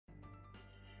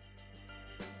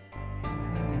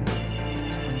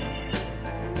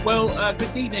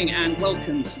Good evening and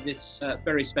welcome to this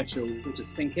very special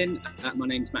Tortoise ThinkIn. My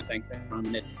name's Matt Banker. I'm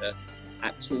an editor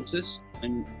at Tortoise.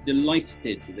 I'm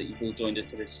delighted that you've all joined us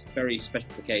for this very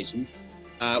special occasion,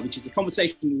 which is a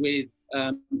conversation with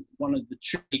one of the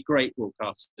truly great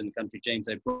broadcasters in the country, James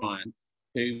O'Brien,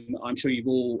 whom I'm sure you've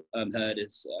all heard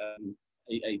as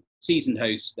a seasoned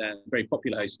host, a very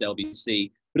popular host at LBC,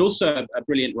 but also a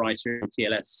brilliant writer in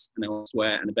TLS and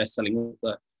elsewhere, and a best-selling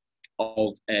author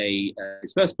of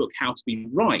his first book, How to Be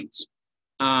Right.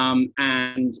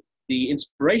 And the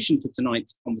inspiration for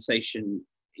tonight's conversation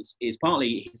is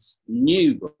partly his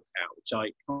new book out, which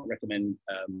I can't recommend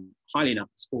highly enough.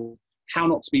 It's called How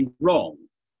Not to Be Wrong.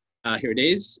 Here it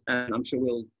is, and I'm sure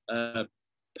we'll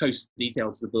post the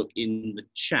details of the book in the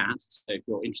chat, so if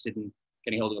you're interested in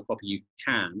getting hold of a copy, you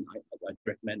can. I'd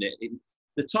recommend it.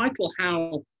 The title,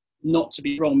 How Not to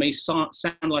Be Wrong, may sound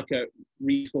like a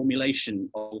reformulation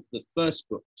of the first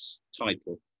book's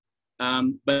title,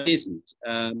 but it isn't,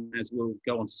 as we'll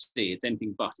go on to see. It's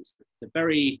anything but. It's a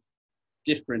very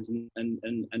different and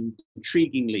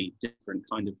intriguingly different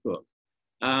kind of book.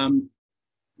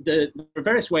 There are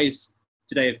various ways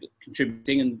today of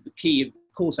contributing, and the key, of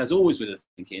course, as always with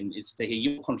the ThinkIn, is to hear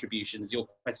your contributions, your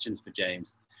questions for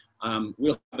James.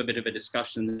 We'll have a bit of a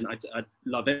discussion, and I'd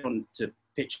love everyone to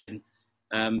pitch in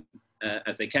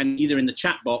as they can, either in the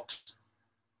chat box,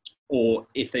 or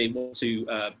if they want to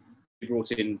be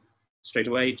brought in straight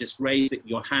away, just raise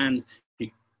your hand. If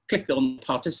you click on the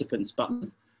participants button,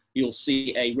 you'll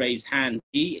see a raise hand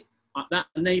key. That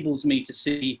enables me to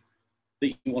see that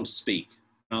you want to speak.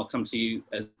 I'll come to you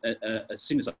as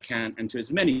soon as I can, and to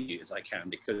as many of you as I can,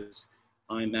 because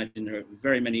I imagine there are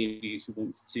very many of you who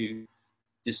want to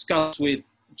discuss with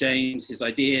James his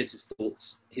ideas, his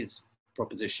thoughts, his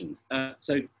propositions.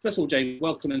 So first of all, James,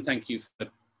 welcome and thank you for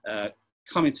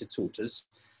coming to Tortoise.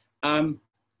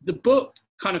 The book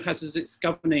kind of has as its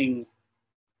governing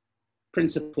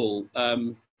principle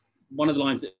one of the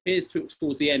lines that appears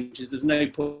towards the end, which is there's no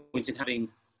point in having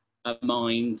a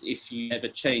mind if you never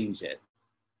change it,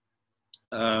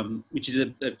 which is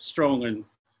a strong and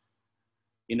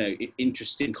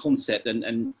interesting concept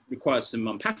and requires some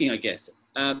unpacking, I guess.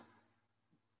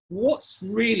 What's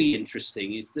really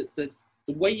interesting is that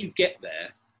the way you get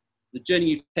there, the journey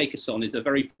you take us on, is a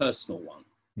very personal one.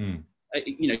 Mm.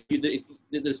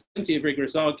 There's plenty of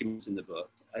rigorous arguments in the book,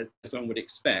 as one would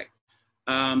expect,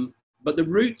 but the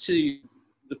route to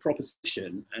the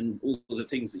proposition and all of the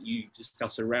things that you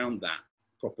discuss around that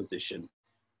proposition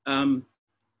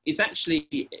is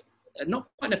actually not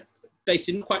quite based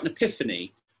in quite an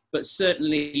epiphany, but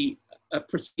certainly a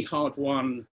pretty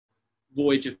hard-won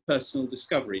voyage of personal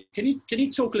discovery. Can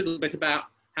you talk a little bit about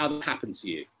how that happened to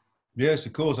you? Yes,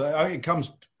 of course. It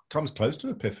comes close to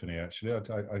epiphany, actually.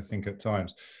 I think at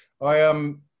times,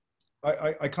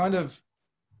 I kind of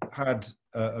had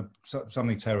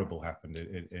something terrible happened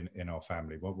in our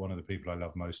family. One of the people I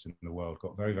love most in the world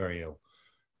got very, very ill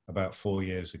about 4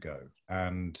 years ago,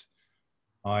 and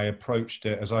I approached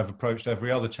it as I've approached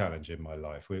every other challenge in my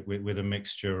life, with a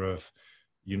mixture of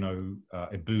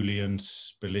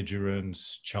ebullience,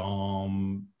 belligerence,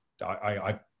 charm.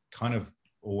 I kind of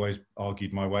always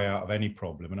argued my way out of any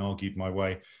problem and argued my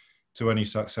way to any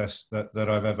success that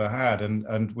I've ever had.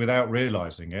 And without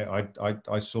realizing it,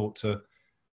 I sought to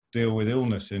deal with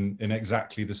illness in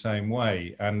exactly the same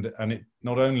way. And it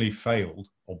not only failed,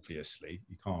 obviously,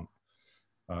 you can't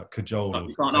cajole.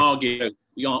 You can't argue.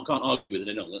 You can't argue with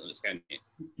an illness, can you?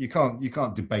 You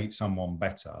can't debate someone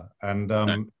better. And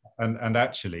No. And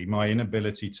actually, my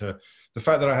inability the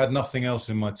fact that I had nothing else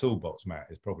in my toolbox, Matt,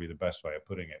 is probably the best way of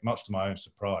putting it, much to my own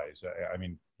surprise. I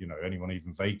mean, anyone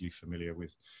even vaguely familiar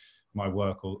with my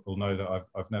work will know that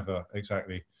I've never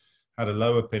exactly had a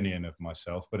low opinion of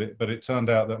myself, but it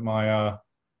turned out that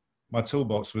my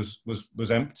toolbox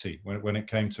was empty when it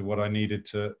came to what I needed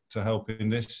to help in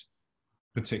this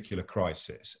particular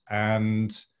crisis.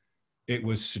 And it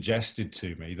was suggested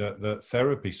to me that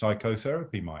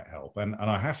psychotherapy might help. And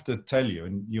I have to tell you,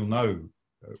 and you'll know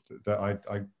that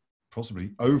I possibly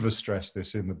overstress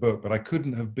this in the book, but I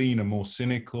couldn't have been a more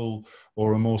cynical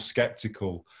or a more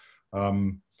skeptical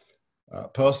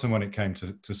person when it came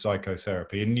to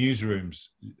psychotherapy. In newsrooms,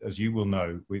 as you will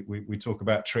know, we talk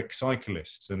about trick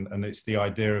cyclists, and it's the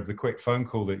idea of the quick phone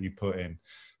call that you put in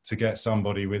to get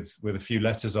somebody with a few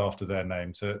letters after their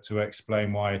name to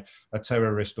explain why a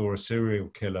terrorist or a serial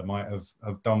killer might have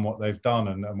done what they've done,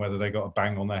 and whether they got a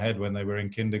bang on their head when they were in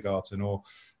kindergarten, or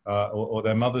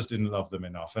their mothers didn't love them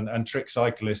enough. And Trick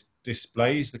Cyclist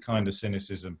displays the kind of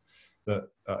cynicism that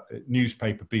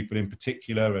newspaper people in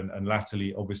particular, and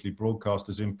latterly obviously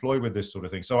broadcasters, employ with this sort of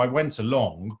thing. So I went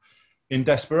along in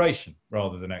desperation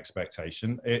rather than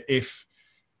expectation. If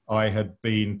I had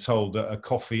been told that a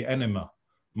coffee enema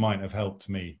might have helped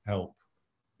me help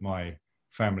my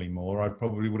family more, I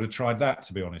probably would have tried that,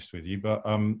 to be honest with you. But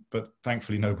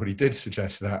thankfully nobody did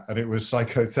suggest that, and it was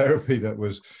psychotherapy that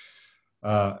was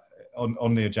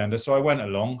on the agenda. So I went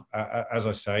along, as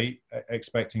I say,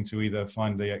 expecting to either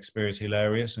find the experience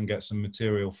hilarious and get some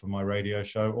material for my radio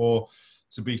show, or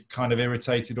to be kind of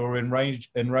irritated or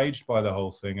enraged by the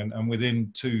whole thing. And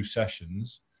within 2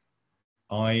 sessions,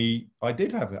 I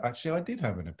did have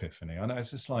an epiphany. I know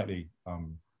it's a slightly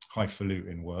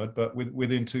highfalutin word, but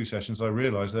within 2 sessions, I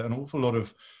realized that an awful lot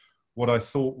of what I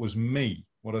thought was me,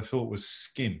 what I thought was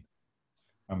skin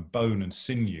and bone and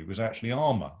sinew, was actually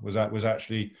armor, was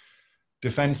actually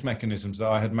defense mechanisms that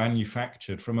I had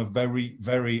manufactured from a very,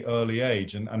 very early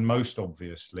age. And most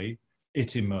obviously,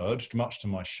 it emerged, much to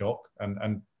my shock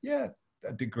and yeah,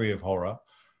 a degree of horror,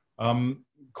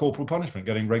 corporal punishment,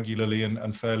 getting regularly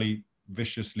and fairly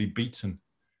viciously beaten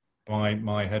by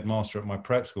my headmaster at my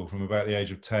prep school from about the age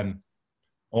of 10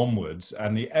 onwards.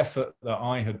 And the effort that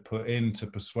I had put into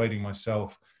persuading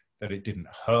myself that it didn't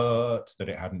hurt, that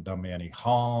it hadn't done me any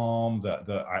harm,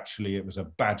 that actually it was a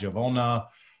badge of honor,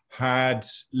 had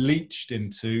leached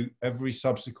into every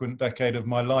subsequent decade of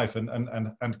my life,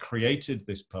 and created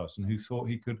this person who thought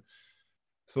he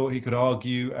could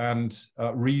argue and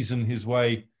reason his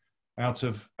way out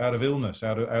of illness,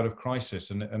 out of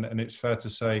crisis. And it's fair to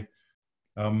say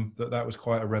that was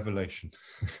quite a revelation.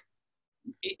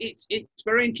 It's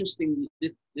very interesting,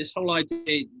 this whole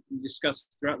idea you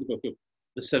discussed throughout the book of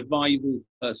the survival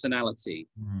personality.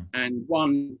 And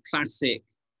one classic,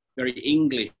 very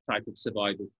English type of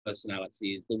survival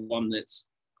personality is the one that's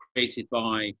created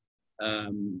by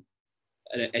an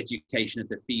education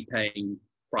at a fee-paying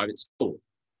private school.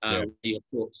 Where you're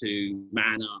taught to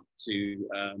man up, to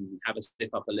have a stiff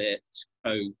upper lip, to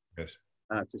cope, yes,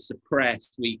 to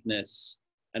suppress weakness,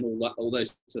 and all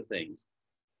those sorts of things.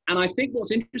 And I think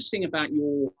what's interesting about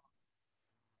your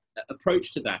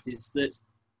approach to that is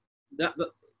that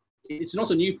it's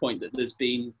not a new point that there's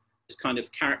been this kind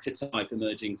of character type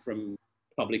emerging from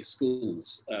public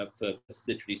schools for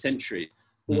literally centuries.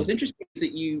 But what's interesting is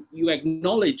that you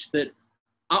acknowledge that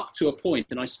up to a point,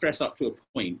 and I stress up to a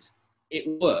point, it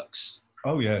works.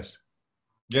 Oh yes,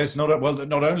 yes. Not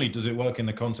only does it work in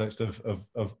the context of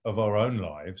our own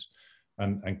lives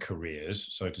and careers,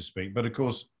 so to speak, but of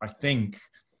course, I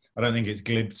don't think it's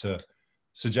glib to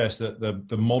suggest that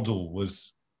the model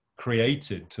was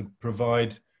created to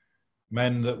provide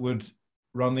men that would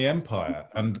run the empire,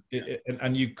 and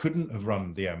you couldn't have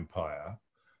run the empire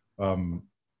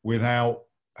without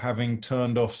having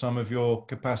turned off some of your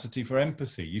capacity for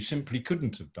empathy. You simply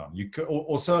couldn't have done. You could,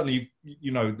 or certainly,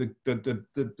 you know,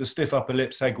 the stiff upper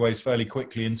lip segues fairly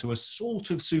quickly into a sort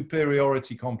of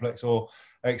superiority complex or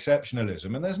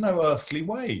exceptionalism, and there's no earthly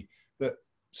way that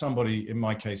somebody, in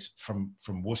my case, from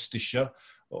Worcestershire,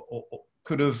 or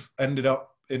could have ended up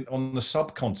on the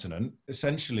subcontinent,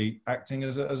 essentially acting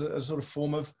as a sort of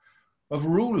form of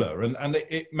ruler, and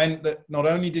it meant that not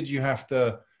only did you have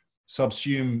to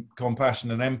subsume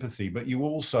compassion and empathy, but you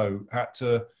also had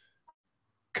to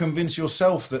convince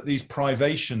yourself that these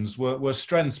privations were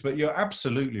strengths. But you're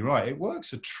absolutely right. It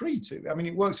works a treat. I mean,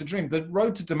 it works a dream. The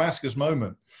Road to Damascus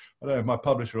moment, I don't know if my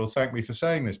publisher will thank me for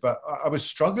saying this, but I was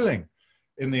struggling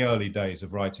in the early days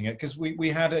of writing it because we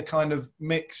had a kind of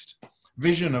mixed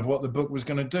vision of what the book was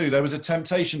going to do. There was a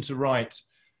temptation to write,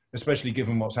 especially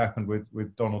given what's happened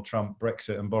with Donald Trump,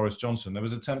 Brexit, and Boris Johnson. There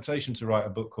was a temptation to write a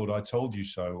book called I Told You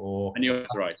So, or And you're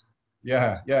right.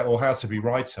 Yeah, or How to Be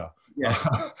Writer. Yeah.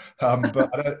 But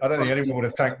I don't think anyone would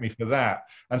have thanked me for that.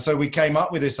 And so we came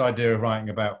up with this idea of writing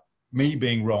about me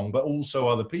being wrong, but also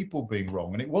other people being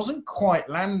wrong. And it wasn't quite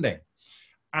landing.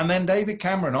 And then David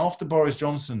Cameron, after Boris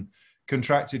Johnson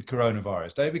contracted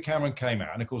coronavirus, David Cameron came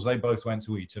out, and of course they both went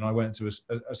to Eton. I went to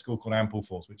a school called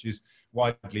Ampleforth, which is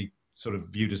widely sort of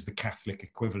viewed as the Catholic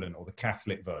equivalent or the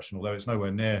Catholic version, although it's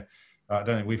nowhere near. I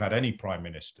don't think we've had any prime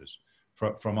ministers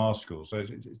from our school, so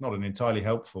it's not an entirely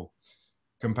helpful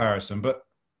comparison. But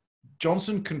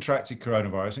Johnson contracted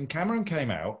coronavirus, and Cameron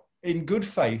came out in good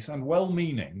faith and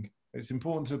well-meaning. It's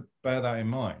important to bear that in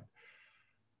mind,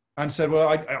 and said, well,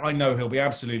 I know he'll be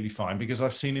absolutely fine because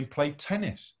I've seen him play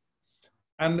tennis.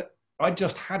 And I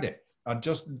just had it. I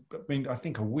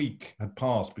think a week had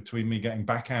passed between me getting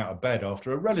back out of bed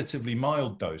after a relatively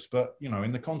mild dose. But, you know,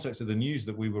 in the context of the news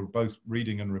that we were both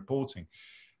reading and reporting,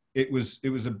 it was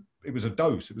a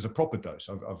dose. It was a proper dose.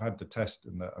 I've had the test,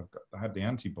 and I had the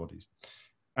antibodies.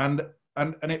 And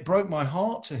it broke my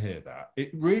heart to hear that.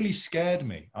 It really scared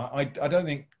me. I don't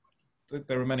think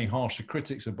there are many harsher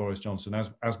critics of Boris Johnson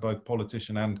as both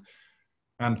politician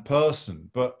and person,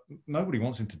 but nobody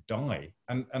wants him to die.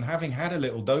 And having had a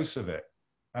little dose of it,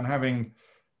 and having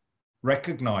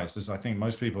recognized, as I think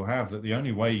most people have, that the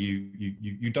only way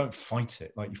you don't fight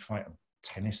it like you fight a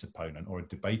tennis opponent or a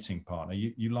debating partner.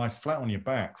 You lie flat on your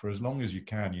back for as long as you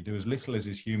can. You do as little as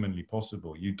is humanly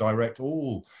possible. You direct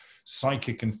all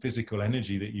psychic and physical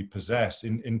energy that you possess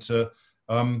into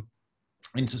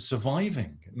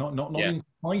surviving, not into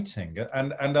fighting.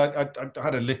 And I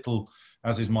had a little,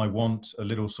 as is my wont, a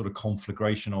little sort of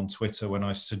conflagration on Twitter when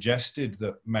I suggested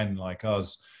that men like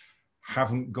us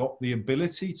haven't got the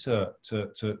ability to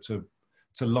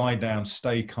lie down,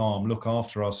 stay calm, look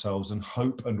after ourselves, and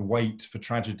hope and wait for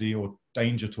tragedy or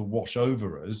danger to wash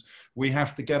over us. We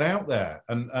have to get out there,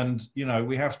 and you know,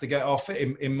 we have to get our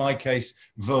in my case,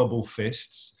 verbal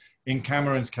fists. In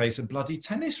Cameron's case, a bloody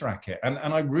tennis racket. And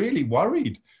I really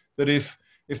worried that if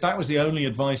that was the only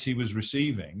advice he was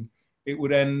receiving, it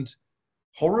would end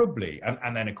horribly.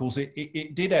 And then, of course,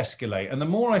 it did escalate. And the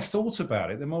more I thought about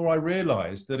it, the more I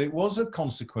realized that it was a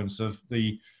consequence of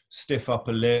the stiff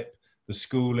upper lip, the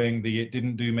schooling, it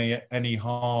didn't do me any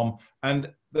harm.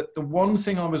 And the one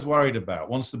thing I was worried about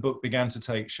once the book began to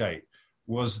take shape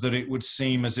was that it would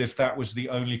seem as if that was the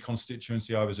only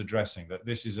constituency I was addressing, that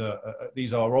this is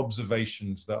these are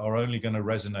observations that are only going to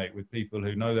resonate with people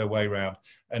who know their way around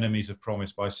Enemies of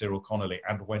Promise by Cyril Connolly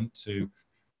and went to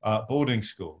boarding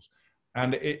schools.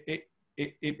 And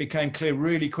it became clear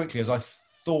really quickly as I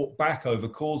thought back over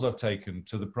calls I've taken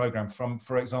to the program from,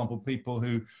 for example, people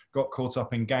who got caught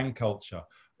up in gang culture,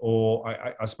 or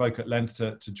I spoke at length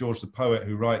to George the poet,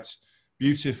 who writes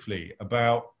beautifully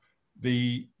about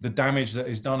the damage that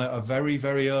is done at a very,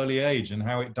 very early age, and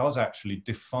how it does actually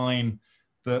define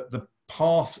the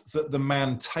path that the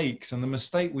man takes. And the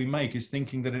mistake we make is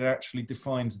thinking that it actually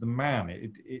defines the man.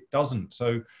 It doesn't.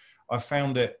 So I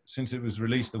found it, since it was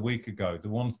released a week ago,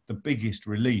 the biggest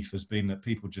relief has been that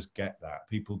people just get that.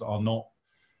 People are not,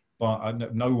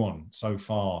 but no one so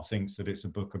far thinks that it's a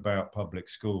book about public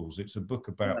schools. It's a book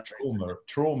about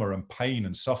trauma and pain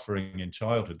and suffering in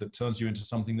childhood that turns you into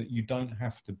something that you don't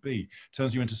have to be,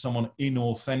 turns you into someone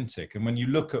inauthentic. And when you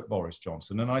look at Boris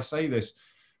Johnson, and I say this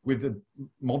with a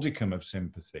modicum of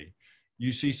sympathy,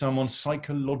 you see someone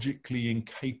psychologically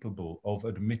incapable of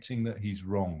admitting that he's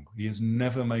wrong. He has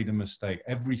never made a mistake.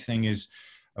 Everything is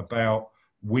about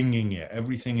winging it.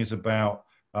 Everything is about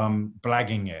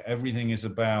blagging it. Everything is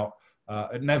about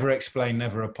never explain,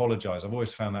 never apologize. I've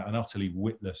always found that an utterly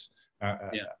witless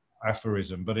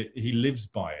aphorism, but he lives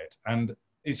by it. And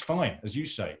it's fine, as you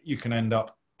say. You can end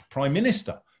up prime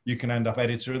minister. You can end up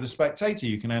editor of The Spectator.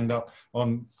 You can end up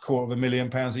on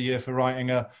 £250,000 a year for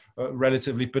writing a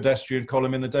relatively pedestrian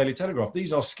column in the Daily Telegraph.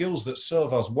 These are skills that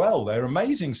serve us well. They're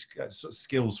amazing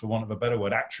skills, for want of a better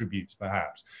word, attributes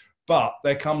perhaps. But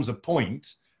there comes a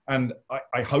point, and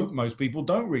I hope most people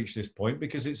don't reach this point,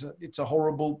 because it's a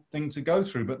horrible thing to go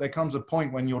through. But there comes a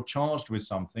point when you're charged with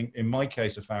something, in my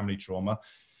case, a family trauma,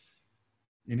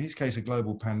 in his case, a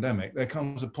global pandemic. There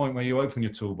comes a point where you open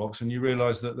your toolbox and you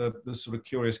realize that the sort of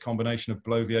curious combination of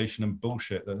bloviation and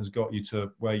bullshit that has got you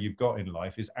to where you've got in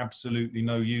life is absolutely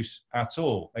no use at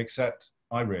all, except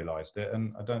I realized it,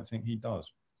 and I don't think he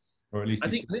does, or at least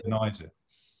he denies it.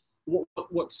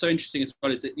 What's so interesting as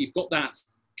well is that you've got that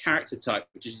character type,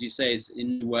 which, as you say, is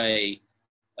in a way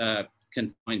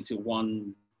confined to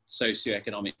one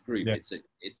socioeconomic group. Yeah.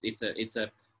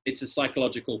 It's a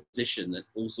psychological position that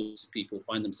all sorts of people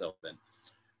find themselves in.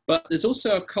 But there's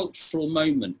also a cultural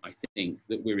moment, I think,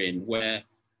 that we're in where,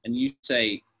 and you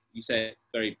say it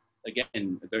very,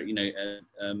 again, very,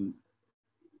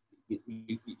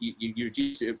 you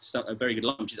reduce it to a very good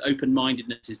line, which is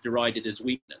open-mindedness is derided as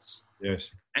weakness.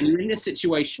 Yes. And you're in a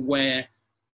situation where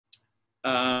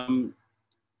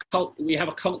we have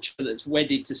a culture that's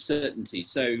wedded to certainty.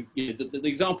 So the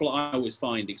example I always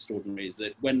find extraordinary is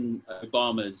that when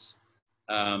Obama's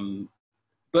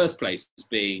birthplace was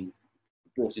being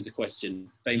brought into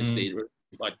question, famously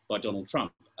by Donald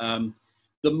Trump,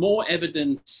 the more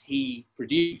evidence he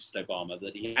produced, Obama,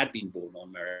 that he had been born on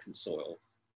American soil,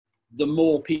 the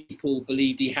more people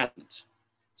believed he hadn't.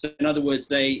 So in other words,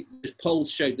 the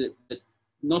polls showed that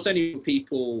not only were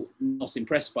people not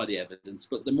impressed by the evidence,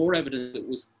 but the more evidence that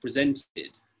was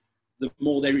presented, the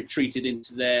more they retreated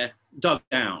into dug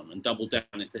down and doubled down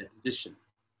into their position.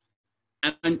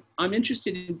 And I'm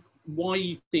interested in why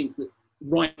you think that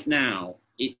right now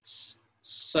it's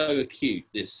so acute,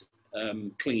 this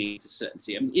clinging to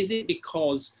certainty. I mean, is it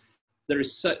because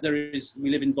we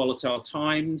live in volatile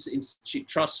times,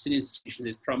 trust in institutions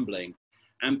is crumbling,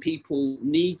 and people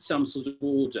need some sort of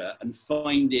order and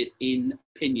find it in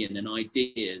opinion and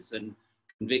ideas and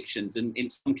convictions, and in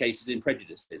some cases in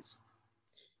prejudices.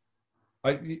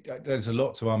 There's a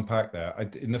lot to unpack there.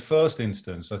 In the first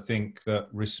instance, I think that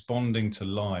responding to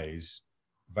lies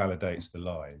validates the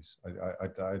lies.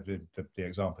 The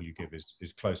example you give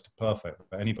is close to perfect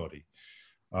for anybody.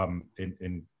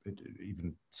 In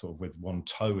even sort of with one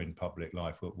toe in public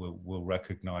life, will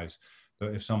recognise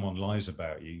that if someone lies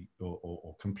about you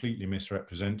or completely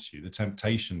misrepresents you, the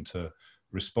temptation to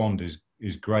respond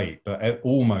is great, but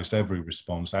almost every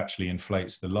response actually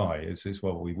inflates the lie. It's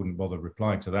well, we wouldn't bother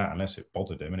replying to that unless it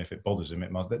bothered him, and if it bothers him,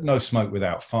 it must. No smoke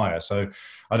without fire. So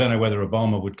I don't know whether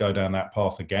Obama would go down that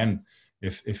path again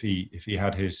if he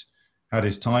had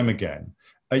his time again.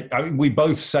 I mean, we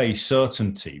both say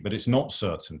certainty, but it's not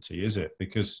certainty, is it?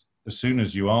 Because as soon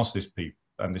as you ask this people,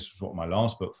 and this is what my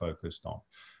last book focused on,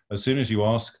 as soon as you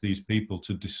ask these people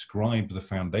to describe the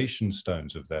foundation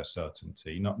stones of their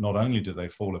certainty, not only do they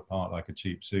fall apart like a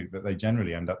cheap suit, but they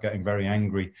generally end up getting very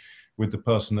angry with the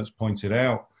person that's pointed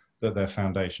out that their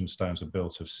foundation stones are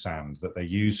built of sand, that they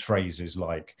use phrases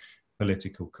like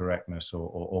political correctness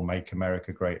or make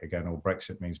America great again, or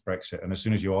Brexit means Brexit. And as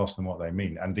soon as you ask them what they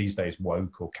mean, and these days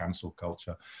woke or cancel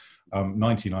culture,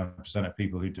 99% of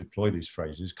people who deploy these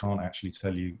phrases can't actually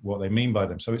tell you what they mean by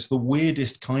them. So it's the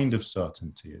weirdest kind of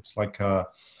certainty. It's like, I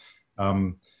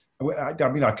mean,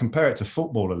 I compare it to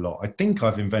football a lot. I think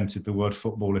I've invented the word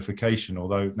footballification,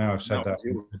 although now I've said that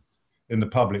in the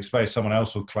public space, someone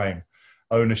else will claim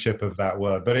ownership of that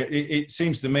word. But it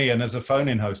seems to me, and as a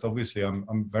phone-in host, obviously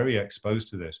I'm very exposed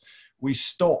to this. We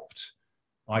stopped,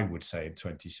 I would say, in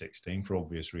 2016 for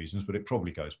obvious reasons, but it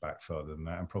probably goes back further than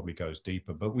that and probably goes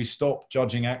deeper. But we stopped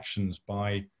judging actions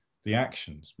by the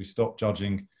actions. We stopped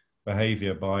judging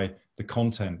behavior by the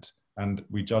content, and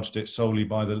we judged it solely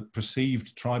by the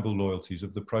perceived tribal loyalties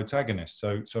of the protagonist.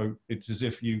 So it's as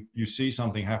if you see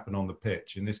something happen on the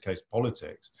pitch, in this case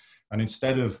politics, and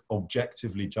instead of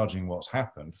objectively judging what's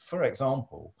happened, for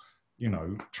example, you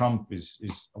know, Trump is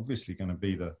obviously going to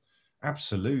be the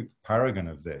absolute paragon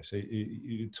of this.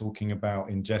 You're talking about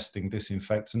ingesting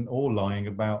disinfectant or lying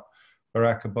about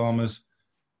Barack Obama's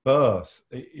birth.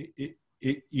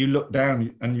 You look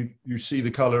down and you see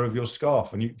the color of your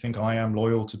scarf and you think, I am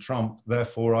loyal to Trump,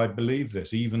 therefore I believe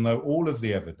this, even though all of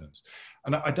the evidence.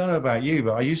 And I don't know about you,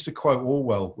 but I used to quote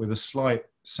Orwell with a slight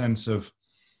sense of,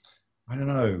 I don't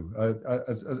know,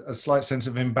 a slight sense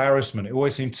of embarrassment. It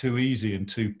always seemed too easy and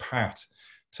too pat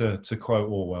to quote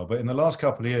Orwell. But in the last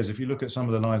couple of years, if you look at some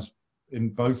of the lines in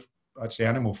both, actually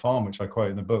Animal Farm, which I quote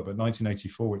in the book, but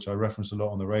 1984, which I reference a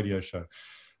lot on the radio show,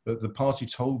 that the party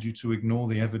told you to ignore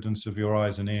the evidence of your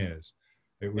eyes and ears.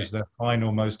 It was their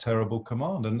final, most terrible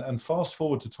command. And fast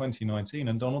forward to 2019,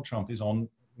 and Donald Trump is on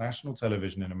national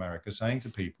television in America saying to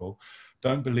people,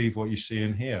 don't believe what you see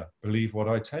and hear, believe what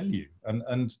I tell you.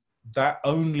 And that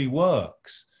only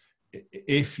works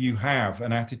if you have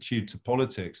an attitude to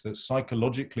politics that's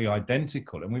psychologically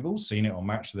identical. And we've all seen it on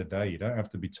Match of the Day. You don't have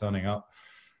to be turning up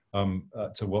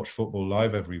to watch football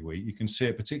live every week. You can see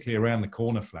it particularly around the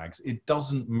corner flags. It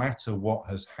doesn't matter what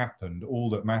has happened. All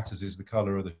that matters is the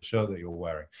color of the shirt that you're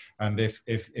wearing. And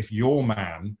if your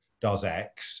man does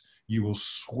X, you will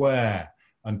swear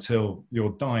until your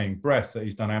dying breath that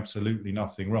he's done absolutely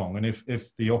nothing wrong. And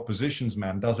if the opposition's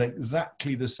man does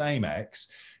exactly the same X,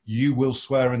 you will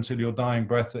swear until your dying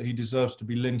breath that he deserves to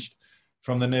be lynched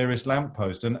from the nearest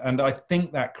lamppost. And I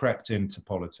think that crept into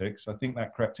politics. I think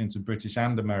that crept into British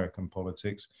and American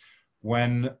politics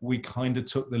when we kind of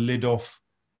took the lid off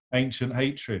ancient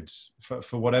hatreds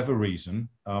for whatever reason.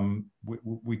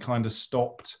 We kind of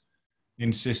stopped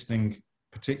insisting,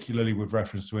 particularly with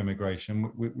reference to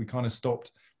immigration, we kind of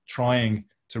stopped trying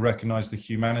to recognize the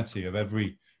humanity of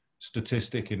every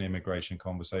statistic in immigration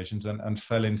conversations and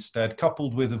fell instead,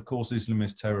 coupled with, of course,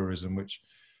 Islamist terrorism, which,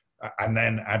 and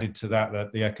then added to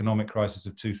that the economic crisis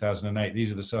of 2008.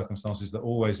 These are the circumstances that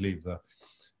always leave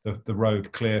the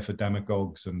road clear for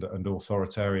demagogues and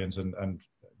authoritarians and I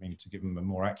mean, to give them a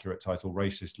more accurate title,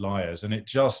 racist liars. And it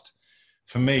just,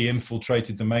 for me,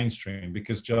 infiltrated the mainstream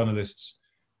because journalists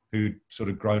who'd sort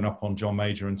of grown up on John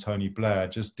Major and Tony Blair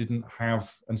just didn't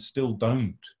have, and still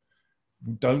don't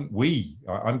we,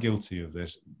 I'm guilty of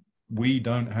this, we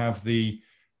don't have the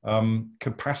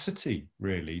capacity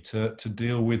really to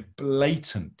deal with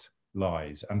blatant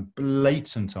lies and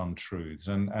blatant untruths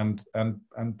and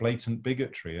blatant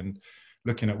bigotry. And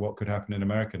looking at what could happen in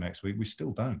America next week, we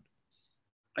still don't.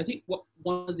 I think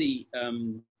one of the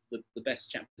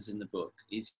best chapters in the book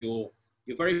is your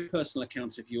very personal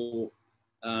account of your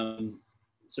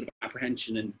sort of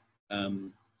apprehension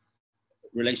and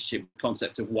relationship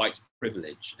concept of white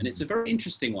privilege. And it's a very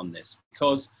interesting one, this,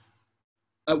 because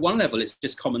at one level, it's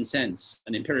just common sense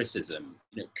and empiricism.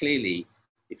 You know, clearly,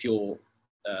 if you're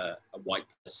a white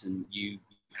person, you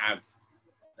have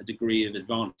a degree of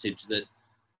advantage that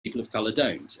people of colour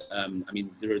don't. I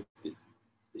mean, there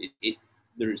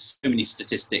are so many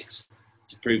statistics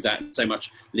to prove that, and so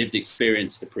much lived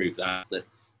experience to prove that, that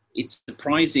it's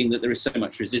surprising that there is so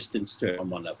much resistance to it on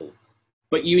one level.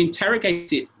 But you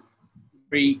interrogate it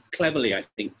very cleverly, I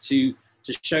think, to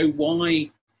show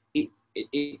why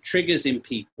it triggers in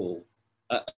people,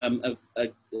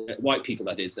 white people,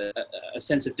 that is, a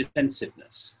sense of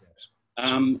defensiveness. Yes.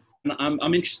 And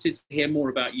I'm interested to hear more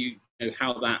about you know,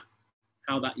 how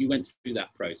that you went through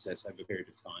that process over a period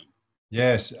of time.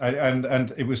 Yes,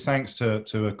 and it was thanks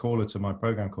to a caller to my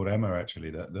program called Emma, actually,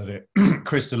 that it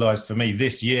crystallized for me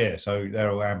this year. So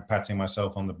there I am, patting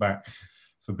myself on the back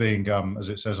for being, as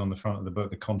it says on the front of the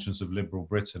book, the conscience of liberal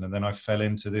Britain. And then I fell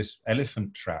into this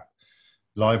elephant trap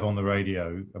live on the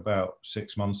radio about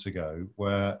 6 months ago,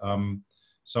 where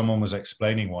someone was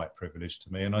explaining white privilege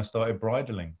to me, and I started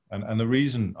bridling. And the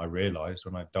reason I realized,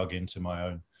 when I dug into my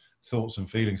own thoughts and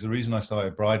feelings, the reason I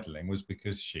started bridling was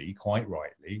because she, quite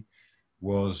rightly,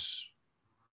 was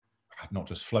not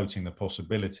just floating the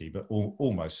possibility, but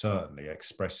almost certainly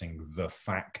expressing the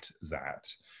fact that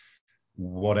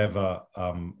whatever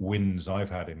wins I've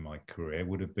had in my career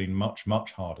would have been much,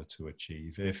 much harder to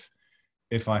achieve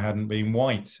if I hadn't been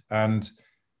white. And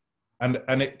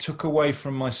it took away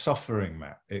from my suffering,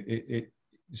 Matt.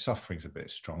 Suffering's a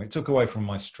bit strong. It took away from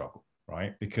my struggle,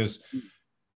 right? Because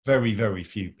very, very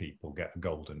few people get a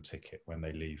golden ticket when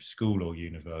they leave school or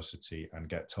university and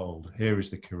get told, here is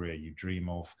the career you dream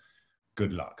of,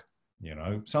 good luck. You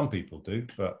know, some people do,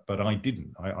 but I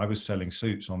didn't. I was selling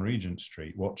suits on Regent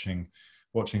Street, watching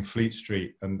Fleet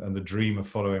Street and the dream of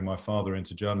following my father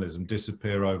into journalism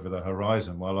disappear over the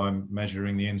horizon while I'm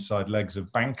measuring the inside legs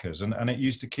of bankers. And it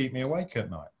used to keep me awake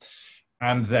at night.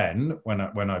 And then when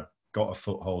I got a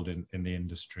foothold in the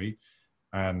industry,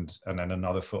 and then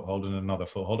another foothold and another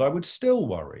foothold, I would still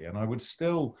worry, and I would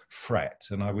still fret,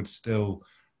 and I would still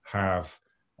have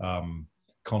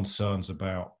concerns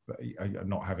about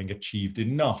not having achieved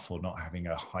enough, or not having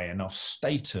a high enough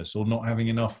status, or not having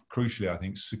enough, crucially, I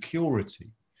think,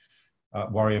 security.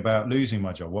 Worry about losing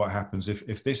my job. What happens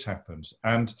if this happens?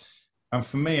 And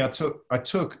for me, I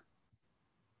took,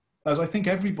 as I think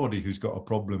everybody who's got a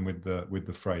problem with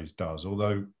the phrase does,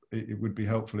 although it would be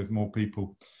helpful if more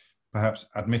people perhaps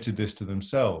admitted this to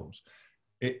themselves,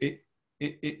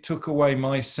 it took away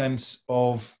my sense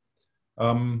of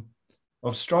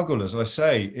struggle. As I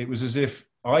say, it was as if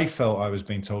I felt I was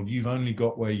being told, you've only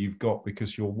got where you've got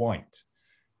because you're white.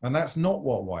 And that's not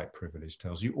what white privilege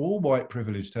tells you. All white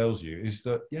privilege tells you is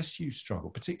that, yes, you struggle,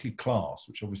 particularly class,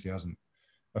 which obviously hasn't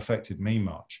affected me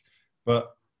much,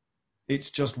 but it's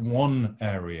just one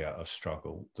area of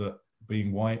struggle that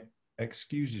being white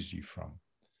excuses you from.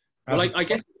 Well, I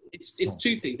guess it's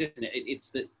two things, isn't it? It's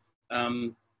that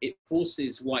it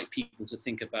forces white people to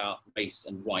think about race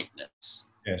and whiteness.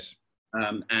 Yes.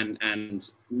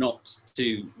 And not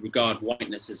to regard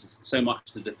whiteness as so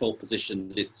much the default position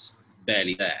that it's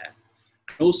barely there.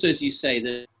 And also, as you say,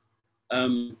 that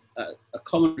a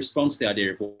common response to the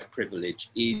idea of white privilege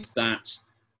is that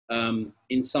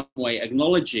in some way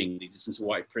acknowledging the existence of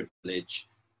white privilege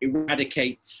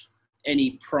eradicates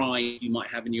any pride you might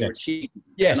have in your achievement.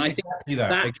 Yes, and I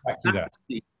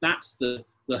think that's the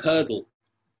hurdle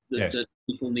that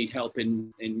people need help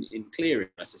in clearing,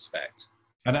 I suspect.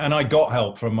 And I got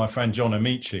help from my friend John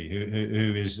Amici,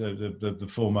 who is the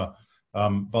former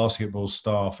basketball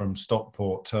star from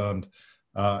Stockport, turned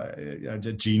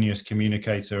a genius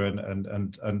communicator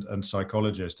and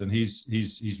psychologist, and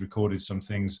he's recorded some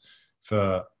things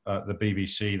for the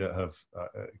BBC that have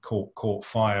caught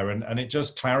fire, and it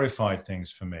just clarified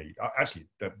things for me. Actually,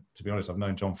 to be honest, I've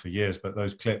known John for years, but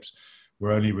those clips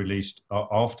were only released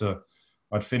after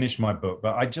I'd finished my book,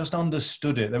 but I just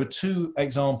understood it. There were two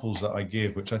examples that I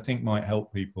give, which I think might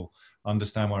help people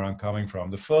understand where I'm coming from.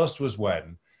 The first was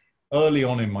when, early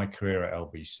on in my career at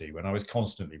LBC, when I was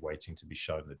constantly waiting to be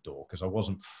shown the door, because I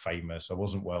wasn't famous, I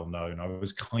wasn't well known, I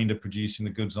was kind of producing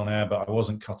the goods on air, but I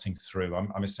wasn't cutting through.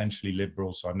 I'm essentially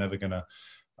liberal, so I'm never going to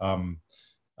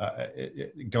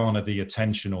garner the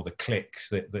attention or the clicks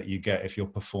that you get if you're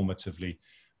performatively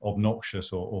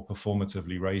obnoxious or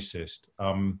performatively racist.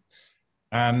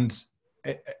 And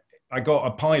I got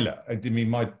a pilot. I mean,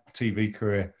 my TV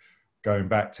career going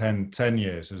back 10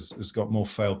 years has got more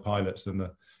failed pilots than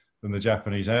than the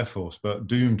Japanese Air Force, but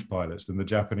doomed pilots than the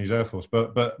Japanese Air Force.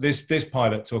 But this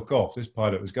pilot took off. This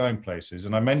pilot was going places,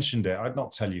 and I mentioned it. I'd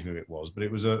not tell you who it was, but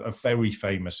it was a very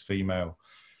famous female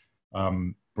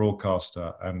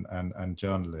broadcaster and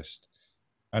journalist.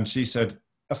 And she said,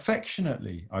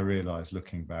 affectionately, I realized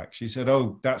looking back, she said,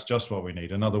 "Oh, that's just what we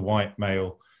need, another white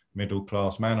male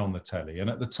middle-class man on the telly." And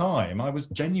at the time, I was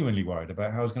genuinely worried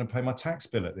about how I was going to pay my tax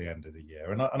bill at the end of the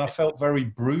year. And I felt very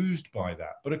bruised by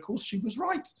that. But of course, she was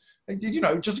right. You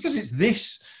know, just because it's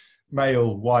this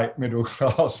male, white,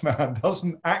 middle-class man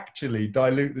doesn't actually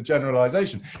dilute the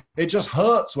generalization. It just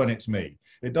hurts when it's me.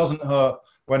 It doesn't hurt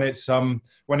when it's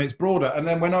broader. And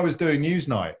then when I was doing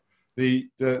Newsnight, the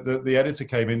editor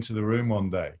came into the room one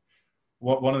day,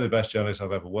 one of the best journalists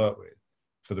I've ever worked with,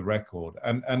 for the record,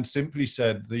 and simply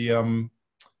said, the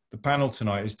panel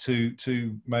tonight is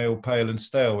too male, pale and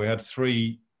stale. We had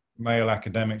 3 male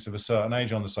academics of a certain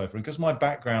age on the sofa. And because my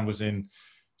background was in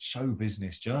show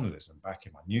business journalism back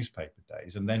in my newspaper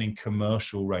days, and then in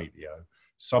commercial radio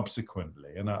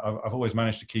subsequently, and I've always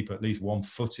managed to keep at least one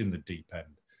foot in the deep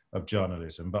end of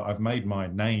journalism, but I've made my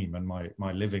name and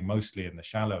my living mostly in the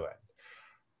shallow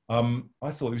end.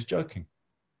 I thought he was joking.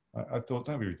 I thought,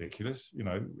 don't be ridiculous. You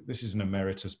know, this is an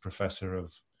emeritus professor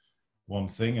of one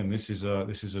thing, and this is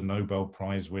a Nobel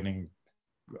Prize winning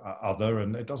other,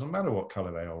 and it doesn't matter what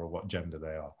color they are or what gender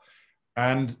they are.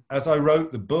 And as I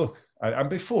wrote the book, and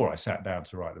before I sat down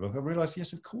to write the book, I realized,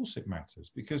 yes, of course it matters,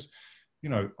 because, you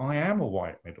know, I am a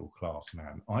white middle class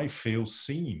man. I feel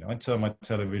seen. I turn my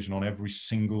television on every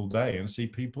single day and see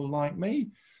people like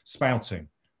me spouting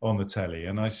on the telly,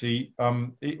 and I see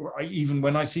even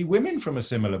when I see women from a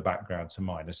similar background to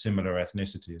mine, a similar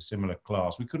ethnicity, a similar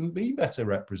class, we couldn't be better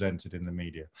represented in the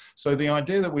media. So the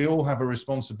idea that we all have a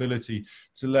responsibility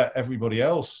to let everybody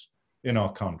else in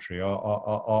our country,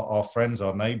 our friends,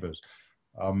 our neighbors,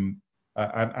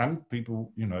 and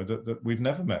people, you know, that we've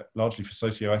never met, largely for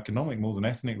socioeconomic more than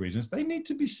ethnic reasons, they need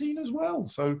to be seen as well.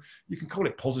 So you can call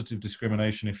it positive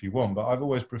discrimination if you want, but I've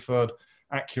always preferred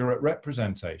accurate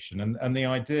representation, and the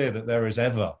idea that there is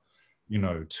ever, you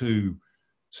know, to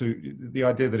the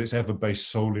idea that it's ever based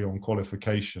solely on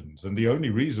qualifications, and the only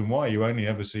reason why you only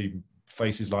ever see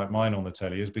faces like mine on the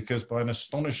telly is because, by an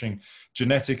astonishing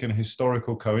genetic and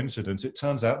historical coincidence, it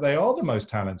turns out they are the most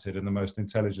talented and the most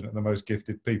intelligent and the most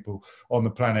gifted people on the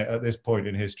planet at this point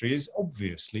in history, is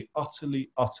obviously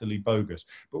utterly bogus.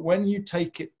 But when you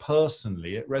take it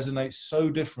personally, it resonates so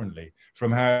differently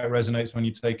from how it resonates when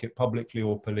you take it publicly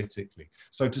or politically.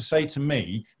 So to say to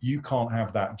me, you can't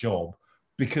have that job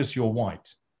because you're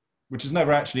white, which has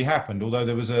never actually happened, although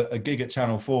there was a gig at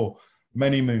Channel 4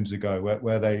 many moons ago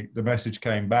where the message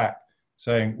came back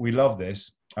saying, we love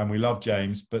this and we love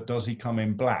James, but does he come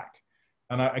in black?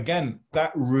 And again,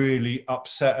 that really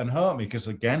upset and hurt me, because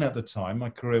again, at the time, my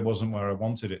career wasn't where I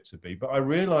wanted it to be. But I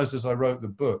realized as I wrote the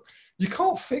book, you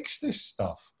can't fix this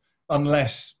stuff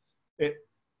unless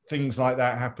things like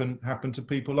that happen to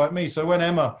people like me. So when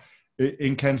Emma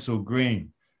in Kensal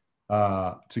Green,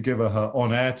 to give her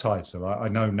on-air title, I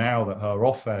know now that her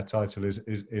off-air title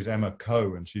is Emma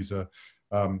Coe, and she's a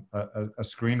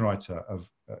screenwriter of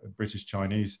British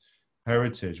Chinese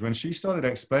heritage. When she started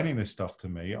explaining this stuff to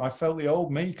me, I felt the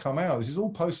old me come out. This is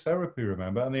all post-therapy,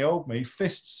 remember? And the old me,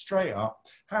 fists straight up.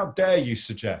 How dare you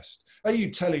suggest? Are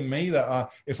you telling me that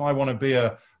if I want to be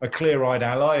a clear-eyed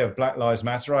ally of Black Lives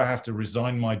Matter, I have to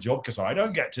resign my job because I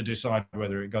don't get to decide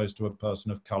whether it goes to a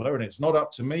person of color, and it's not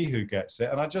up to me who gets it?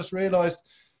 And I just realized,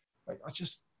 I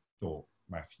just thought,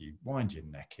 Matthew, wind your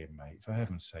neck in, mate. For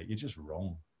heaven's sake, you're just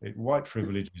wrong. White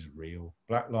privilege is real.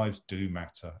 Black lives do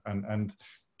matter. And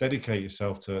dedicate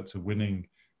yourself to winning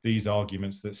these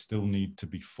arguments that still need to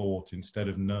be fought, instead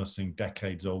of nursing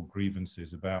decades-old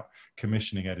grievances about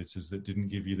commissioning editors that didn't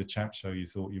give you the chat show you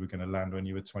thought you were going to land when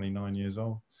you were 29 years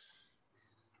old.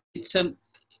 It's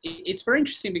very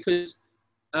interesting, because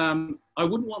I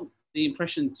wouldn't want the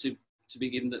impression to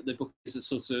be given that the book is a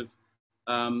sort of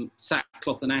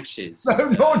sackcloth and ashes.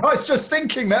 No, I was just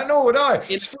thinking that. Nor would I.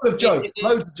 It's full of jokes,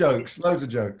 loads of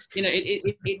jokes. You know,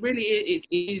 it really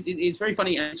is very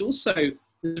funny, and it's also,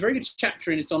 there's a very good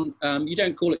chapter in it on, you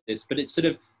don't call it this, but it's sort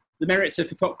of the merits of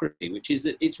hypocrisy, which is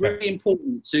that it's really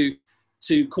important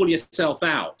to call yourself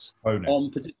out on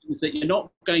positions that you're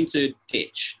not going to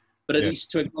ditch, but at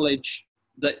least to acknowledge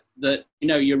that you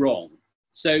know you're wrong.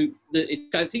 So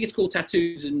I think it's called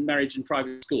Tattoos in Marriage and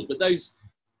Private Schools, but those,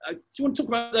 do you want to talk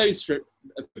about those for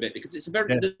a bit? Because it's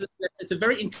a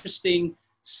very interesting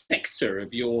sector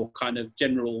of your kind of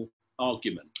general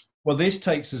argument. Well, this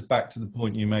takes us back to the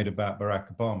point you made about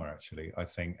Barack Obama, actually, I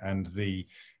think, and the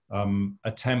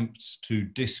attempts to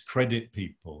discredit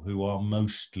people who are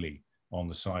mostly on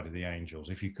the side of the angels,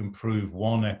 if you can prove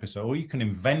one episode, or you can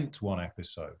invent one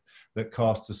episode that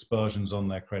casts aspersions on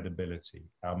their credibility.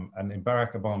 And in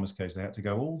Barack Obama's case, they had to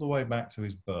go all the way back to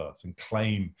his birth and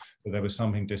claim that there was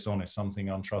something dishonest, something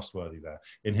untrustworthy there.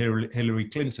 In Hillary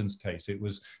Clinton's case, it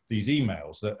was these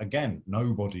emails that, again,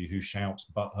 nobody who shouts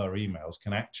but her emails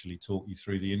can actually talk you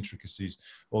through the intricacies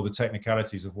or the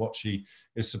technicalities of what she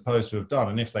is supposed to have done.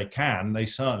 And if they can, they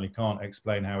certainly can't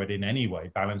explain how it in any way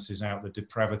balances out the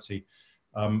depravity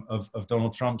of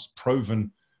Donald Trump's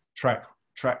proven track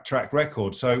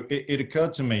record. So it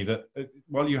occurred to me that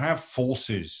while you have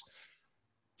forces,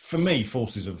 for me,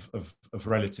 forces of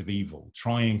relative evil,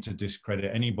 trying to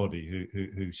discredit anybody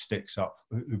who sticks up,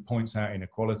 who points out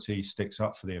inequality, sticks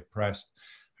up for the oppressed,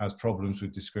 has problems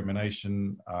with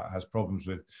discrimination, has problems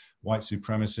with white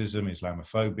supremacism,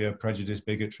 Islamophobia, prejudice,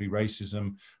 bigotry,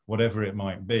 racism, whatever it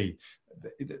might be.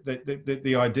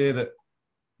 The idea that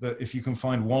if you can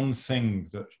find one thing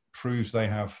that proves they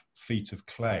have feet of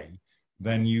clay,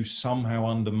 then you somehow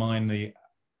undermine the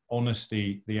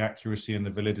honesty, the accuracy, and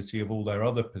the validity of all their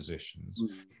other positions.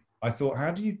 I thought,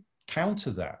 how do you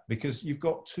counter that? Because you've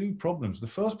got two problems. The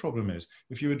first problem is,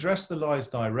 if you address the lies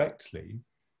directly,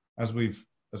 as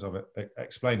I've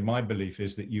explained, my belief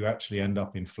is that you actually end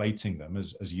up inflating them,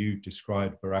 as you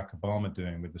described Barack Obama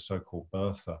doing with the so-called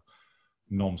birther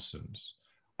nonsense.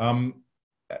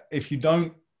 If you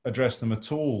don't address them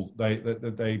at all, they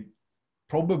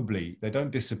don't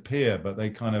disappear, but they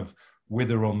kind of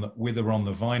wither on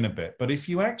the vine a bit. But if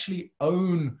you actually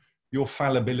own your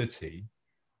fallibility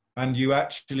and you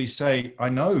actually say, I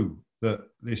know that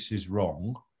this is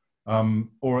wrong,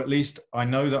 or at least I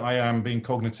know that I am being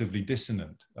cognitively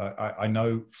dissonant. I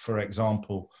know, for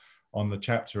example, on the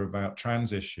chapter about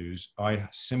trans issues, I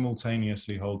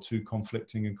simultaneously hold two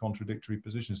conflicting and contradictory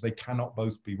positions. They cannot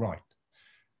both be right.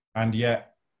 And yet,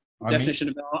 Definition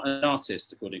of an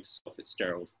artist, according to Scott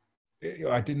Fitzgerald.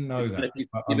 I didn't know that. The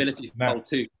ability to hold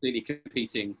two completely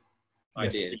competing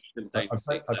ideas. I'm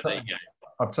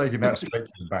taking that straight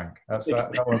to the bank.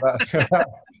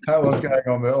 That was going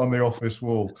on the office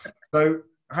wall. So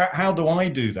how do I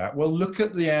do that? Well, look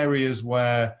at the areas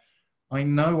where I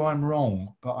know I'm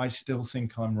wrong, but I still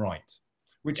think I'm right,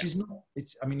 which is not,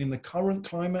 in the current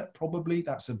climate, probably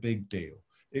that's a big deal.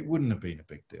 It wouldn't have been a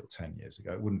big deal 10 years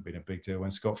ago. It wouldn't have been a big deal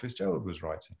when Scott Fitzgerald was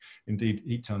writing. Indeed,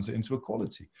 he turns it into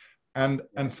equality. And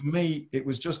for me, it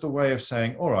was just a way of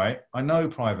saying, all right, I know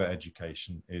private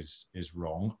education is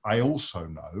wrong. I also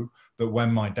know that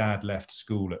when my dad left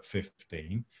school at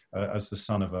 15, as the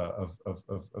son of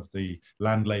the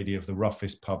landlady of the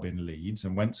roughest pub in Leeds,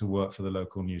 and went to work for the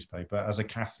local newspaper as a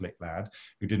Catholic lad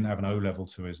who didn't have an O-level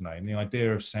to his name, the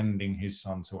idea of sending his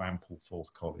son to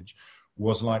Ampleforth College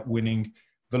was like winning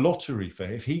the lottery for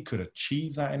him. If he could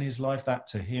achieve that in his life, that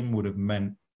to him would have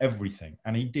meant everything.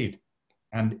 And he did.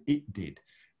 And it did.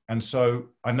 And so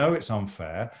I know it's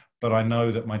unfair, but I know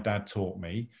that my dad taught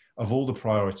me, of all the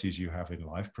priorities you have in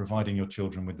life, providing your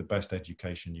children with the best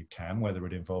education you can, whether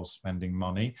it involves spending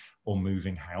money or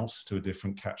moving house to a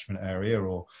different catchment area,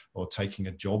 or taking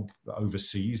a job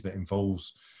overseas that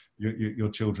involves your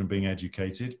children being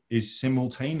educated, is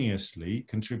simultaneously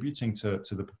contributing to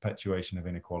the perpetuation of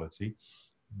inequality,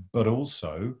 but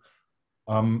also,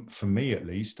 for me at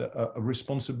least, a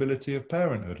responsibility of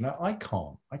parenthood. Now, I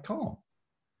can't. I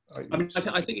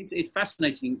think it's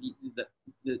fascinating that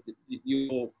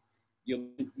you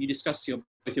discuss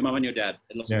both your mum and your dad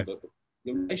a lot of the book.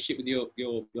 Your relationship with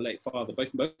your late father.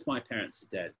 Both my parents are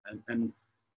dead, and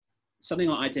something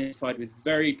I identified with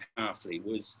very powerfully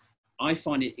was, I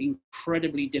find it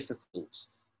incredibly difficult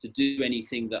to do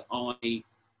anything that I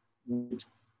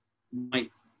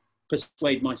might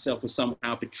persuade myself was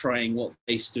somehow betraying what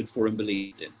they stood for and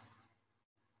believed in.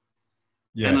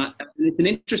 Yeah, and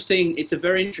it's a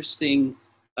very interesting.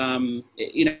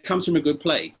 It comes from a good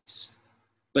place,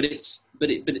 but it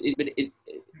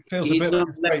feels a bit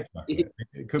like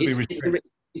it could be restricted.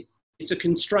 It's a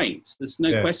constraint. There's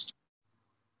no question.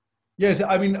 Yes,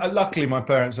 luckily my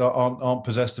parents aren't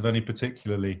possessed of any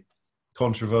particularly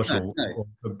controversial. No.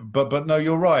 But no,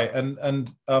 you're right,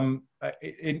 and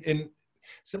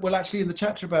so, well, actually, in the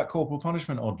chapter about corporal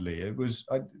punishment, oddly, it was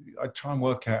I try and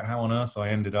work out how on earth I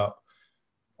ended up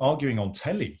arguing on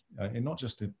telly, not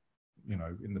just in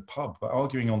the pub, but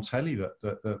arguing on telly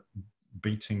that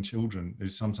beating children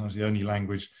is sometimes the only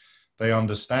language they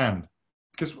understand.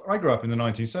 Because I grew up in the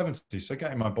 1970s, so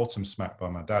getting my bottom smacked by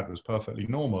my dad was perfectly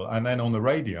normal. And then on the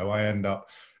radio, I end up,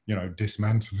 you know,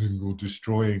 dismantling or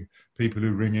destroying people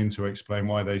who ring in to explain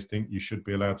why they think you should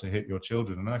be allowed to hit your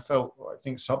children. And I felt, I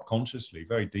think subconsciously,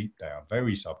 very deep down,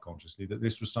 very subconsciously, that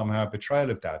this was somehow a betrayal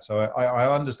of Dad. So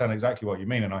I understand exactly what you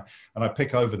mean. And I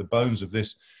pick over the bones of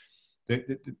this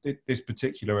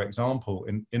particular example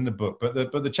in the book.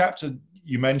 But the chapter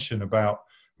you mentioned about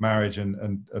marriage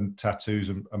and tattoos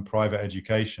and private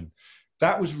education,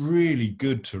 that was really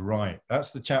good to write.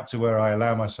 That's the chapter where I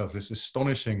allow myself this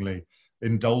astonishingly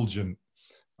indulgent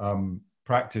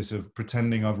practice of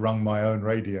pretending I've rung my own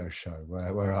radio show,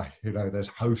 where I, you know, there's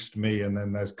host me and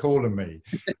then there's caller me,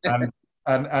 and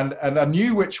I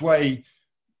knew which way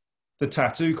the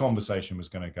tattoo conversation was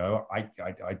going to go. I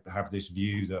have this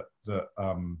view that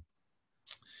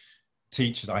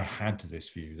teachers, I had this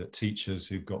view that teachers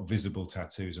who've got visible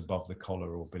tattoos above the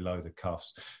collar or below the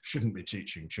cuffs shouldn't be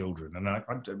teaching children. And I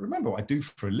remember what I do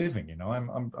for a living. You know,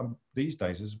 I'm these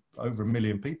days there's over 1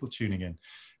 million people tuning in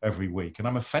every week, and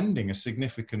I'm offending a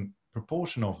significant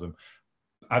proportion of them.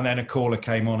 And then a caller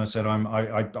came on and said,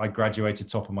 I graduated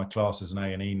top of my class as an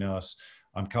A&E nurse.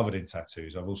 I'm covered in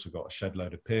tattoos. I've also got a shed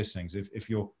load of piercings. If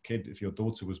your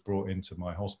daughter was brought into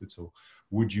my hospital,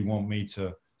 would you want me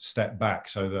to step back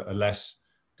so that a less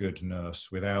good nurse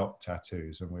without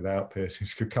tattoos and without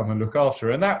piercings could come and look after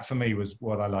her? And that for me was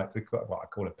what I like to call, what I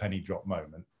call a penny drop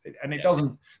moment. And it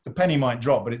doesn't, the penny might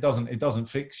drop, but it doesn't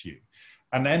fix you.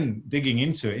 And then digging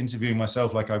into it, interviewing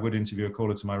myself like I would interview a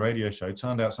caller to my radio show,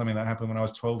 turned out something that happened when I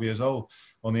was 12 years old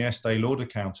on the Estee Lauder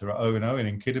counter at Owen Owen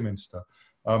in Kidderminster,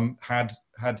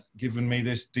 had given me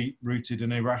this deep-rooted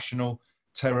and irrational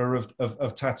terror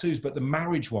of tattoos. But the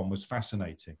marriage one was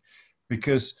fascinating,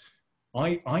 because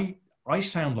I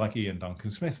sound like Ian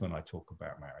Duncan Smith when I talk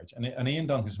about marriage. And Ian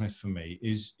Duncan Smith, for me,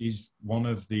 is one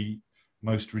of the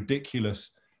most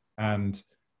ridiculous and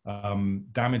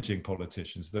damaging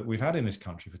politicians that we've had in this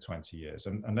country for 20 years.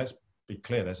 And let's be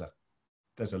clear,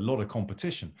 there's a lot of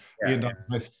competition. Ian Duncan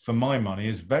Smith, for my money,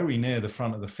 is very near the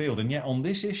front of the field. And yet on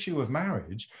this issue of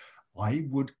marriage, I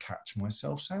would catch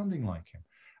myself sounding like him.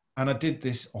 And I did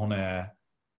this on-air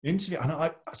interview. And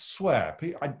I swear,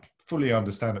 I fully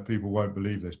understand that people won't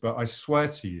believe this, but I swear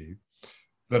to you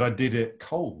that I did it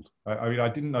cold. I mean, I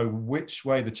didn't know which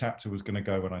way the chapter was going to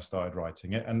go when I started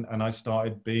writing it. And I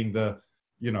started being the,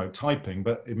 you know, typing,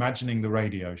 but imagining the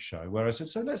radio show where I said,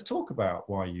 so let's talk about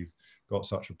why you've got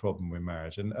such a problem with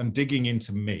marriage, and digging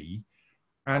into me.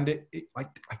 And I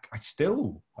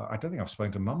don't think I've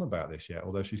spoken to Mum about this yet,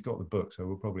 although she's got the book, so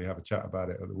we'll probably have a chat about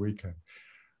it at the weekend.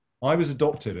 I was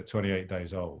adopted at 28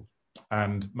 days old,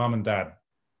 and Mum and Dad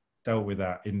dealt with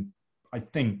that in, I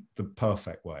think, the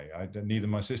perfect way. Neither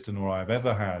my sister nor I have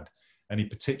ever had any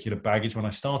particular baggage. When I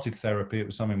started therapy, it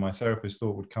was something my therapist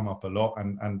thought would come up a lot,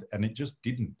 and it just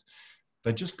didn't.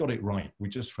 They just got it right. We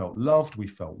just felt loved, we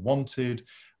felt wanted,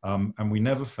 and we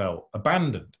never felt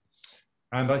abandoned.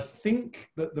 And I think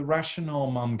that the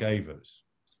rationale Mum gave us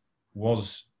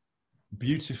was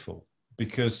beautiful,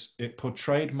 because it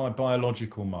portrayed my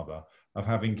biological mother of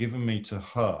having given me to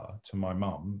her, to my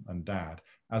mum and dad,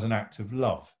 as an act of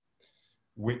love,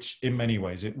 which in many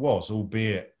ways it was,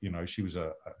 albeit, you know, she was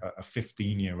a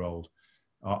 15-year-old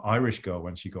Irish girl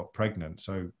when she got pregnant.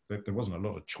 So there wasn't a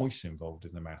lot of choice involved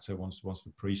in the matter once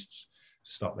the priests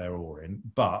stuck their oar in.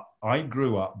 But I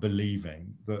grew up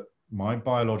believing that my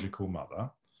biological mother,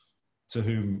 to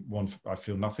whom I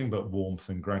feel nothing but warmth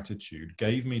and gratitude,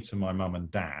 gave me to my mum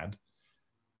and dad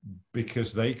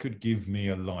because they could give me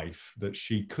a life that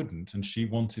she couldn't, and she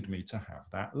wanted me to have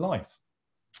that life.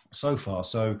 So far,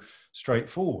 so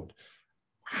straightforward.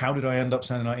 How did I end up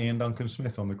sounding like Ian Duncan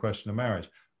Smith on the question of marriage?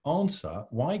 Answer: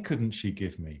 why couldn't she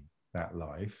give me that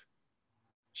life?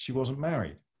 She wasn't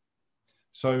married.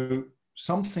 So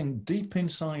something deep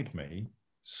inside me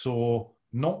saw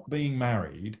not being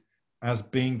married as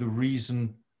being the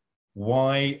reason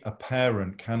why a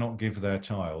parent cannot give their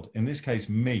child, in this case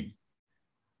me,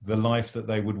 the life that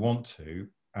they would want to.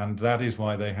 And that is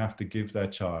why they have to give their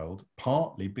child,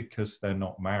 partly because they're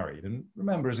not married. And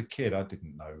remember, as a kid, I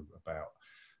didn't know about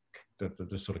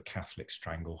the sort of Catholic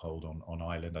stranglehold on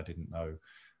Ireland. I didn't know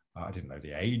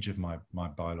the age of my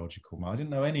biological mother. I didn't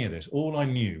know any of this. All I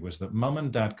knew was that Mum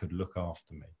and Dad could look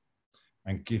after me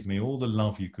and give me all the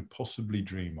love you could possibly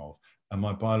dream of, and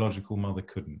my biological mother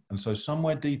couldn't. And so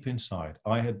somewhere deep inside,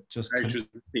 I had just... Marriage was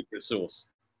the secret sauce.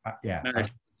 Yeah,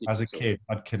 as a kid,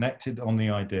 I'd connected on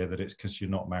the idea that it's because you're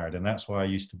not married. And that's why I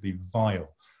used to be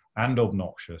vile and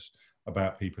obnoxious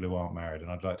about people who aren't married.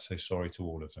 And I'd like to say sorry to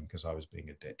all of them, because I was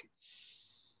being a dick.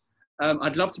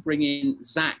 I'd love to bring in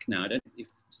Zach now. I don't know if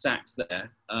Zach's there,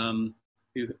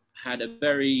 who had a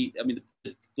very... I mean,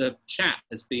 the chat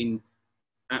has been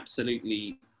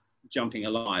absolutely jumping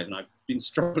alive, and I've been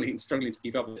struggling to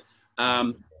keep up with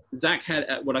it. Zach had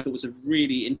what I thought was a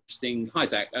really interesting. Hi,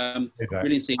 Zach. Really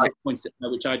interesting points,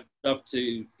 which I'd love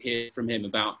to hear from him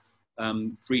about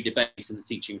free debate and the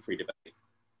teaching of free debate.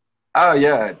 Oh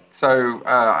yeah. So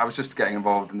I was just getting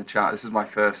involved in the chat. This is my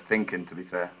first ThinkIn, to be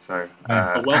fair. So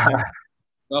welcome.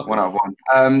 One out of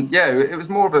one. Yeah, it was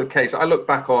more of a case. I look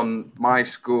back on my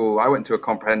school. I went to a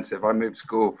comprehensive. I moved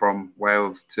school from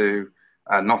Wales to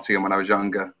Nottingham when I was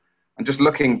younger. And just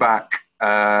looking back,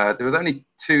 there was only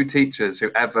 2 teachers who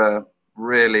ever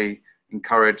really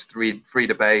encouraged free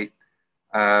debate,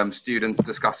 students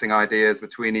discussing ideas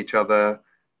between each other,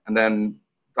 and then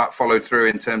that followed through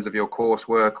in terms of your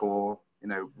coursework or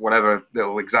whatever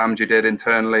little exams you did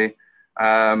internally.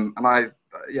 And I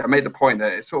made the point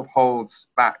that it sort of holds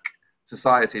back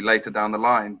society later down the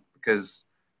line, because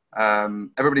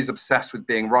everybody's obsessed with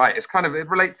being right. It's kind of, it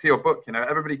relates to your book,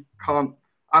 everybody can't,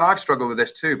 and I've struggled with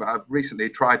this too, but I've recently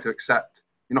tried to accept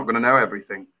you're not going to know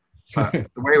everything. But the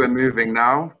way we're moving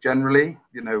now, generally,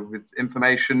 with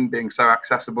information being so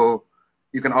accessible,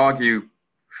 you can argue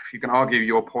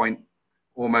your point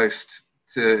almost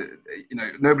to,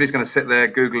 nobody's going to sit there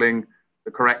Googling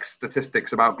the correct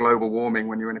statistics about global warming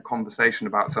when you're in a conversation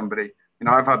about somebody.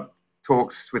 I've had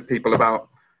talks with people about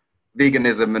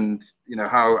veganism and,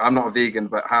 how I'm not a vegan,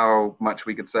 but how much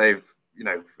we could save,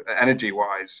 energy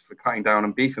wise for cutting down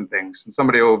on beef and things. And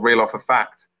somebody will reel off a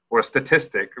fact or a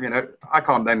statistic. I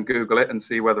can't then Google it and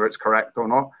see whether it's correct or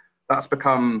not. That's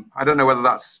become, I don't know whether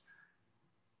that's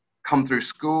come through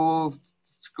school,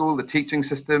 the teaching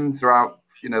system throughout,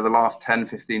 the last 10,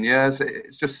 15 years.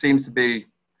 It just seems to be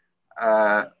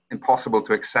impossible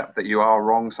to accept that you are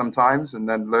wrong sometimes, and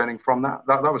then learning from that.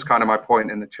 That was kind of my point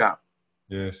in the chat.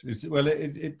 Yes,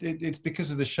 it's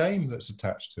because of the shame that's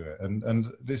attached to it,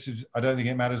 and this is, I don't think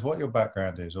it matters what your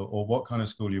background is or what kind of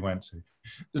school you went to.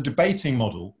 The debating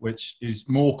model, which is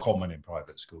more common in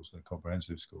private schools than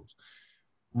comprehensive schools,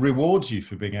 rewards you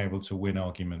for being able to win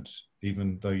arguments,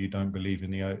 even though you don't believe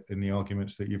in the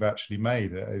arguments that you've actually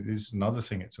made. It is another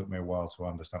thing it took me a while to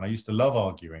understand. I used to love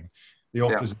arguing the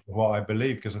opposite of what I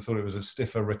believed, because I thought it was a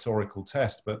stiffer rhetorical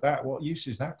test. But what use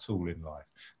is that tool in life?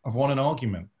 I've won an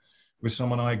argument with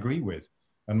someone I agree with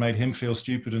and made him feel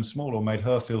stupid and small, or made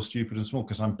her feel stupid and small,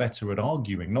 because I'm better at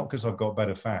arguing, not because I've got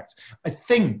better facts. I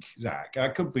think, Zach, I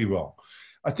could be wrong,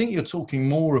 I think you're talking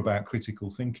more about critical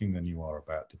thinking than you are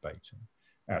about debating,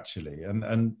 actually.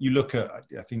 And you look at,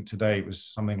 I think today it was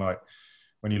something like,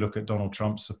 when you look at Donald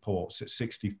Trump's support,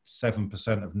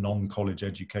 67% of non-college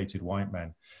educated white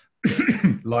men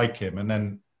like him, and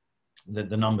then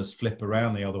the numbers flip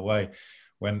around the other way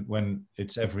when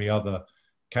it's every other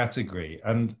category.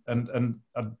 And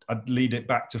I'd lead it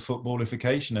back to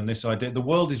footballification and this idea. The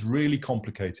world is really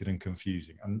complicated and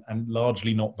confusing and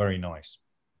largely not very nice.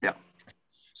 Yeah.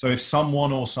 So if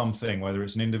someone or something, whether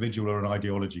it's an individual or an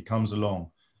ideology, comes along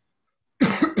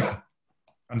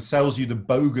and sells you the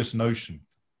bogus notion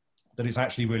that it's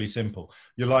actually really simple,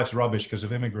 your life's rubbish because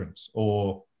of immigrants,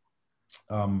 or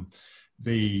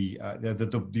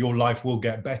your life will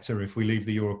get better if we leave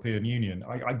the European Union.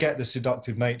 I get the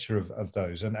seductive nature of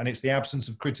those, and it's the absence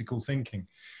of critical thinking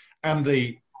and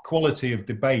the quality of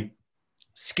debate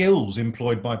skills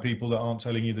employed by people that aren't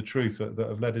telling you the truth that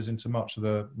have led us into much of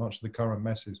the current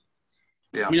messes.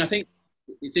 Yeah. I mean, I think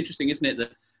it's interesting, isn't it,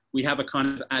 that we have a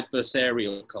kind of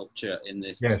adversarial culture in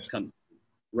this country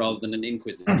rather than an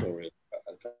inquisitorial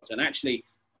culture. And actually,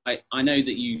 I know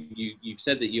that you've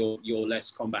said that you're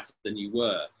less combative than you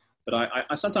were, but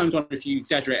I sometimes wonder if you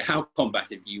exaggerate how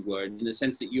combative you were, in the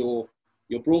sense that your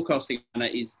broadcasting manner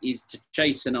is to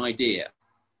chase an idea,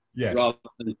 rather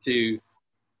than to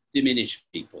diminish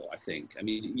people. I think. I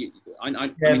mean, I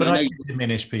don't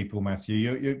diminish people, Matthew.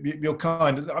 You're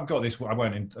kind of. I've got this. I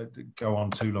won't go on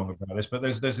too long about this, but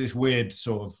there's this weird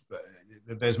sort of.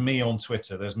 There's me on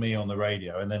Twitter. There's me on the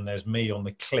radio, and then there's me on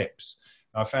the clips.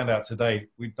 I found out today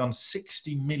we've done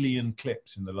 60 million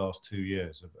clips in the last 2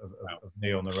 years of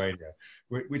me on the radio,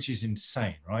 which is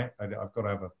insane, right? I've got to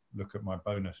have a look at my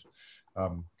bonus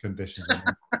conditions.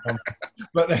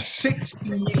 But there's 60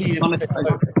 million.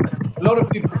 A lot of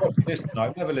people watch this tonight.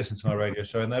 I've never listened to my radio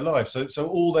show in their life, so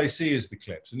all they see is the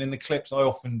clips. And in the clips, I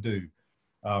often do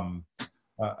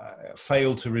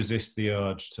fail to resist the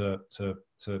urge to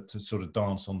sort of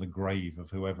dance on the grave of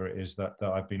whoever it is that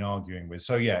I've been arguing with.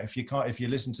 So yeah, if you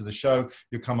listen to the show,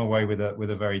 you come away with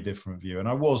a very different view. And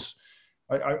I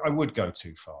would go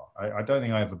too far. I don't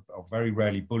think I very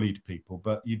rarely bullied people,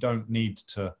 but you don't need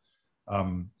to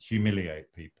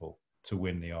humiliate people to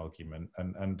win the argument.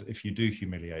 And if you do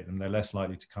humiliate them, they're less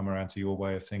likely to come around to your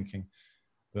way of thinking.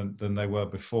 than they were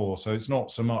before. So it's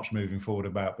not so much moving forward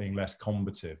about being less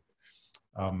combative.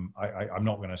 I'm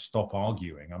not going to stop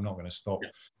arguing. I'm not going to stop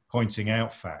pointing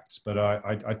out facts, but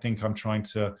I think I'm trying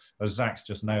to, as Zach's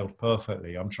just nailed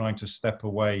perfectly, I'm trying to step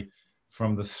away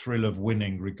from the thrill of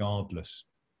winning regardless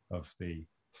of the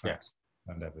facts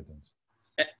and evidence.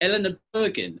 Eleanor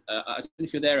Bergen, I don't know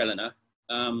if you're there, Eleanor,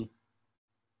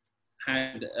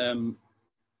 had, if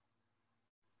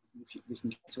we can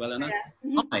get to Eleanor.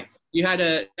 Yeah. Hi. You had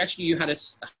a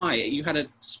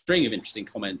string of interesting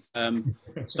comments,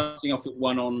 starting off with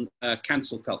one on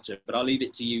cancel culture, but I'll leave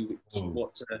it to you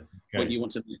what you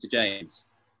want to do to James.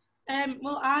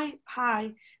 Well,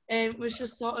 was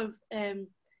just sort of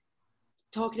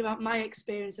talking about my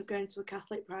experience of going to a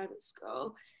Catholic private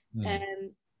school,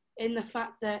 in the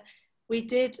fact that we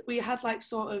had like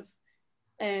sort of,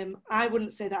 I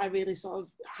wouldn't say that I really sort of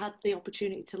had the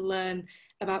opportunity to learn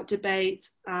about debate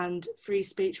and free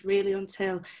speech really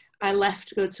until I left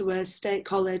to go to a state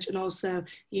college and also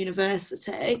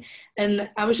university. And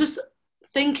I was just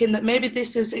thinking that maybe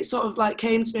it sort of like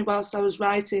came to me whilst I was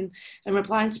writing and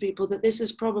replying to people, that this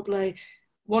is probably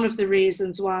one of the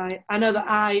reasons why I know that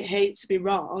I hate to be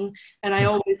wrong and I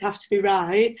always have to be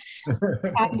right.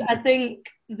 And I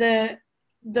think the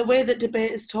way that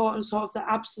debate is taught and sort of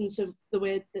the absence of the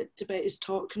way that debate is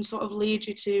taught can sort of lead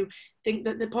you to think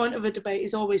that the point of a debate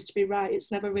is always to be right.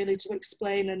 It's never really to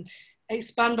explain and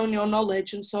expand on your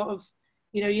knowledge, and sort of,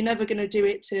 you know, you're never going to do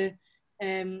it to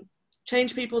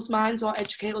change people's minds or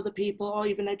educate other people or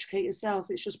even educate yourself.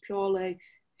 It's just purely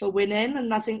for winning.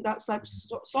 And I think that's like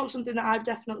sort of something that I've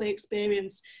definitely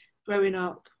experienced growing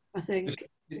up. I think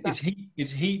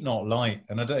it's heat, not light.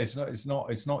 And it's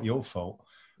not your fault.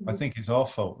 I think it's our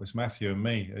fault. It's Matthew and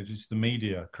me. It's the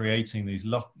media creating these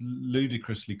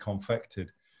ludicrously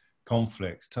confected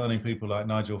conflicts, turning people like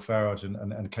Nigel Farage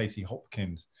and Katie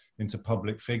Hopkins into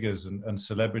public figures and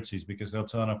celebrities because they'll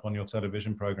turn up on your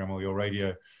television program or your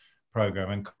radio program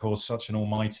and cause such an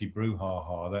almighty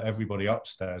brouhaha that everybody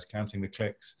upstairs counting the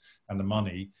clicks and the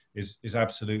money is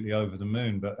absolutely over the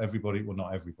moon. But everybody, well,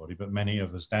 not everybody, but many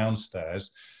of us downstairs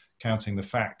counting the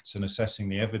facts and assessing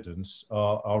the evidence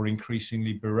are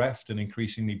increasingly bereft and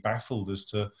increasingly baffled as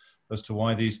to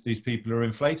why these people are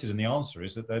inflated. And the answer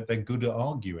is that they're good at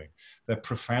arguing. They're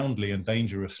profoundly and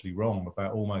dangerously wrong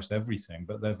about almost everything,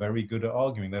 but they're very good at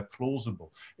arguing. They're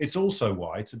plausible. It's also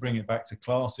why, to bring it back to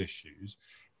class issues,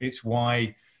 it's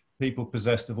why people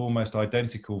possessed of almost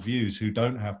identical views who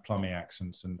don't have plummy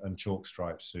accents and chalk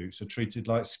striped suits are treated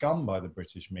like scum by the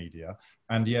British media,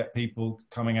 and yet people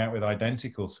coming out with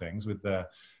identical things with their,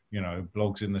 you know,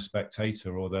 blogs in the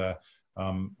Spectator or their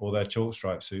chalk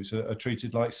striped suits are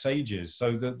treated like sages.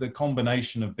 So the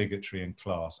combination of bigotry and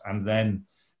class, and then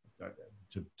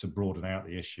to broaden out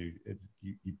the issue,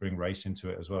 you bring race into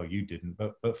it as well. You didn't,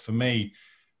 but for me,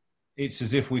 it's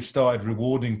as if we've started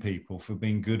rewarding people for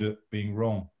being good at being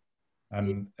wrong.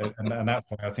 And that's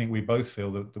why I think we both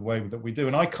feel that the way that we do.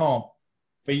 And I can't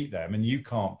beat them and you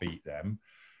can't beat them,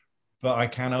 but I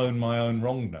can own my own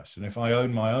wrongness. And if I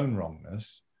own my own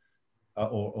wrongness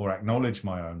or acknowledge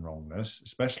my own wrongness,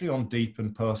 especially on deep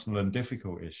and personal and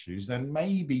difficult issues, then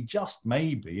maybe, just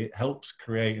maybe, it helps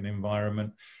create an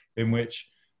environment in which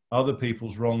other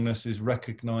people's wrongness is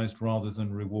recognized rather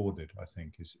than rewarded, I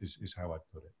think is how I'd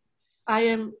put it.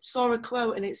 I saw a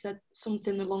quote and it said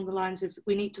something along the lines of,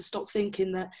 we need to stop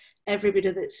thinking that everybody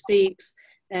that speaks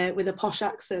with a posh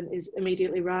accent is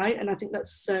immediately right. And I think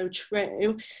that's so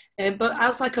true. But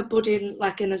as like a budding,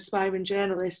 like an aspiring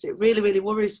journalist, it really, really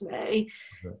worries me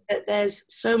that there's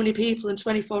so many people in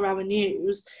 24-hour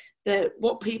news that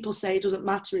what people say doesn't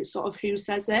matter. It's sort of who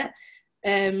says it.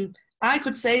 I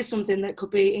could say something that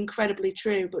could be incredibly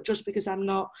true, but just because I'm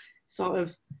not sort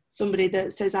of somebody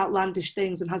that says outlandish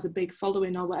things and has a big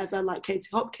following or whatever, like Katie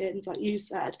Hopkins, like you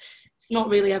said, it's not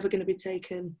really ever going to be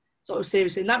taken sort of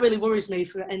seriously. And that really worries me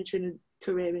for entering a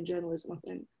career in journalism, I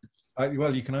think.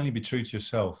 Well, you can only be true to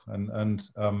yourself. And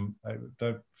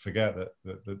don't forget that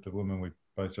the woman we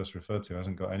both just referred to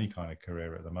hasn't got any kind of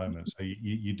career at the moment. So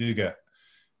you do get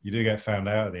found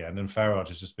out at the end. And Farage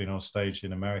has just been on stage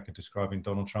in America describing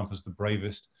Donald Trump as the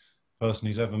bravest person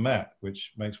he's ever met,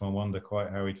 which makes one wonder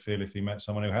quite how he'd feel if he met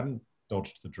someone who hadn't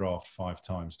dodged the draft 5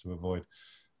 times to avoid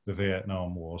the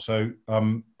Vietnam War. So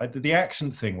the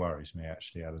accent thing worries me,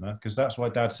 actually, Eleanor, because that's why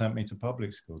Dad sent me to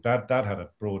public school. Dad had a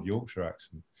broad Yorkshire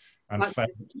accent and felt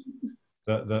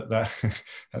that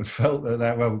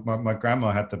well, my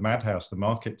grandma had the Madhouse, the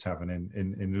Market Tavern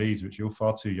in Leeds, which you're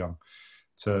far too young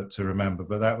to remember.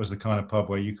 But that was the kind of pub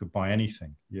where you could buy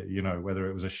anything, you know, whether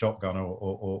it was a shotgun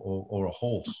or a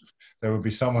horse. There would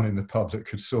be someone in the pub that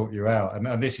could sort you out.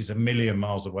 And this is a million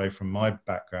miles away from my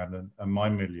background and my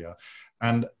milieu.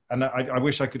 And I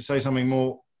wish I could say something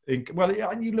more. Well,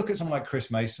 you look at someone like Chris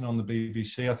Mason on the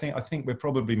BBC. I think we're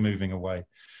probably moving away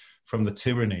from the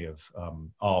tyranny of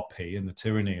RP and the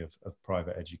tyranny of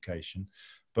private education.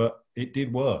 But it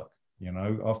did work. You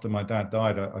know, after my dad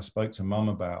died, I spoke to Mum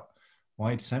about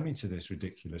why he'd sent me to this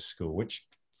ridiculous school, which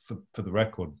for the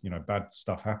record, you know, bad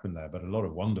stuff happened there, but a lot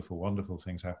of wonderful, wonderful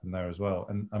things happened there as well.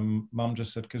 And Mum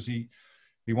just said, because he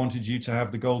wanted you to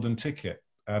have the golden ticket.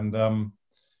 And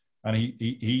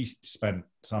he spent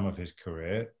some of his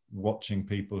career watching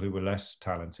people who were less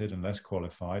talented and less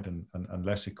qualified and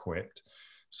less equipped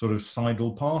sort of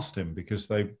sidle past him because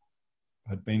they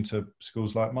had been to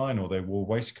schools like mine, or they wore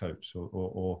waistcoats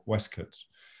or waistcoats,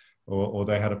 or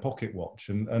they had a pocket watch.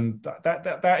 And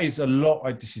that is a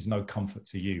lot. This is no comfort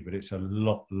to you, but it's a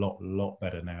lot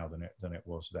better now than it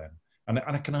was then. And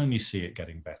I can only see it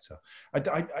getting better.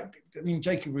 I mean,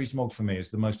 Jacob Rees-Mogg for me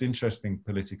is the most interesting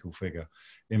political figure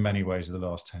in many ways of the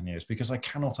last 10 years, because I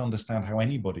cannot understand how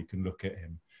anybody can look at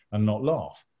him and not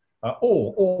laugh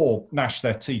or gnash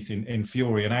their teeth in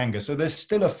fury and anger. So there's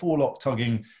still a forelock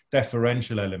tugging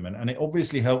deferential element, and it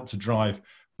obviously helped to drive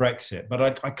Brexit.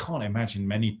 But I can't imagine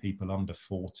many people under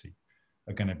 40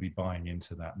 are going to be buying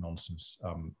into that nonsense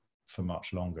for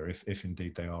much longer, if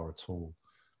indeed they are at all.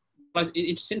 But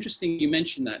it's interesting you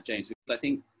mentioned that, James, because I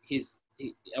think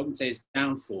I wouldn't say his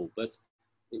downfall, but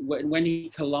when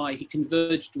he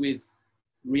converged with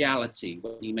reality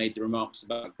when he made the remarks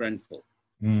about Grenfell.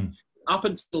 Up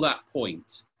until that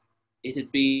point, it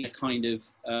had been a kind of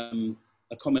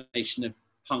a combination of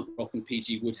punk rock and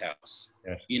P.G. Woodhouse.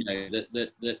 Yes. You know,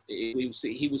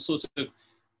 he was sort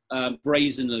of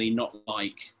brazenly not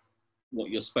like what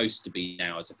you're supposed to be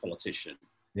now as a politician.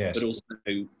 Yes. But also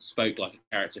spoke like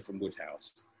a character from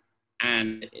Woodhouse.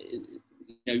 And you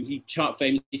know, he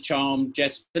famously charmed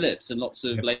Jess Phillips and lots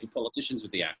of Labour politicians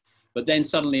with the act. But then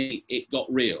suddenly it got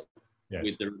real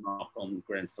with the remark on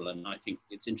Grenfell. And I think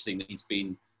it's interesting that he's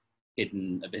been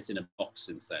hidden a bit in a box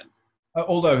since then.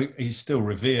 Although he's still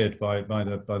revered by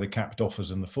the capped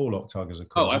offers and the forelock tuggers, of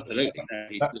course. Oh, absolutely.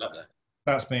 He's still up there.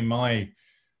 That's been I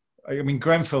mean,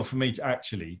 Grenfell for me,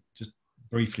 actually, just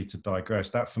briefly to digress,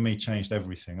 that for me changed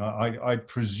everything. I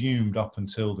presumed up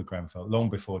until the Grenfell, long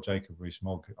before Jacob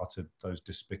Rees-Mogg uttered those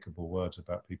despicable words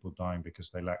about people dying because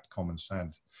they lacked common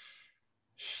sense.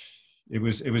 It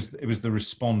was the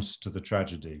response to the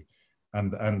tragedy,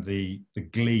 and the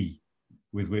glee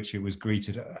with which it was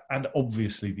greeted, and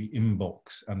obviously the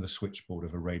inbox and the switchboard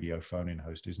of a radio phone-in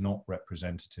host is not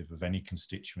representative of any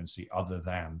constituency other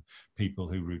than people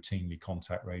who routinely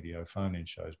contact radio phone-in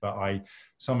shows. But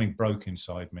something broke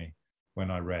inside me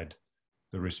when I read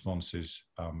the responses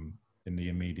in the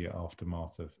immediate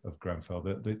aftermath of Grenfell,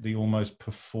 the almost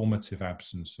performative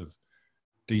absence of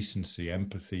decency,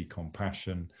 empathy,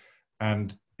 compassion.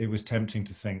 And it was tempting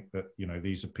to think that, you know,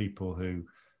 these are people who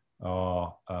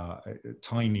are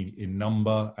tiny in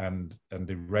number and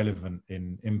irrelevant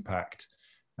in impact,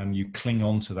 and you cling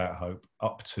on to that hope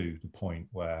up to the point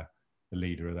where the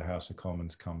leader of the House of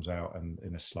Commons comes out and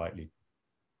in a slightly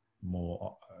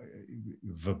more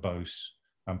verbose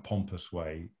and pompous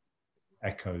way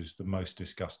echoes the most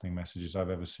disgusting messages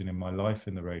I've ever seen in my life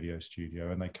in the radio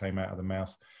studio, and they came out of the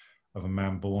mouth of a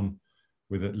man born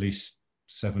with at least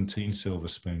 17 silver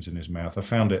spoons in his mouth. I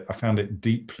found it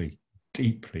deeply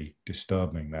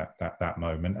disturbing, that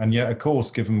moment. And yet, of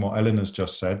course, given what Eleanor's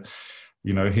just said,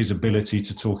 you know, his ability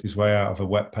to talk his way out of a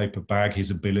wet paper bag, his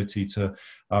ability to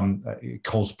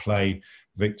cosplay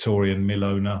Victorian mill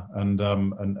owner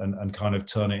and kind of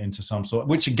turn it into some sort,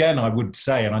 which again, I would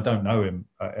say, and I don't know him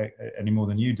any more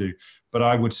than you do, but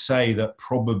I would say that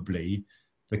probably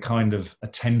the kind of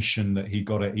attention that he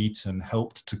got at Eton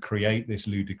helped to create this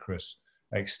ludicrous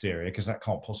exterior, because that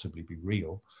can't possibly be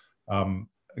real.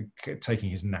 Taking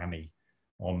his nanny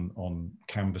on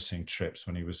canvassing trips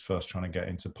when he was first trying to get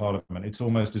into Parliament. It's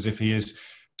almost as if he is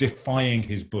defying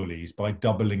his bullies by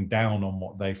doubling down on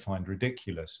what they find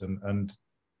ridiculous. And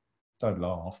don't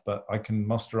laugh, but I can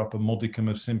muster up a modicum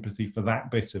of sympathy for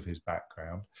that bit of his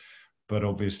background. But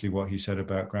obviously what he said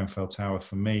about Grenfell Tower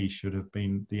for me should have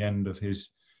been the end of his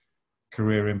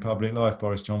career in public life.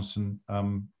 Boris Johnson,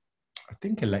 I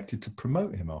think, elected to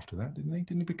promote him after that, didn't he?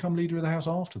 Didn't he become leader of the House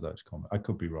after those comments? I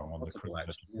could be wrong on the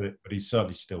chronology, but he's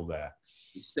certainly still there.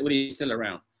 He's still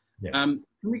around. Yes. Can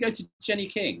we go to Jenny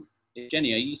King?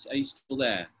 Jenny, are you still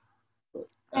there?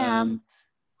 I am.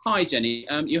 Hi, Jenny.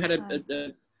 You had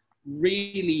a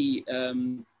really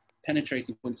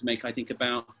penetrating point to make, I think,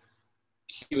 about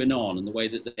QAnon and the way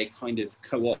that they kind of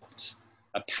co-opt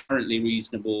apparently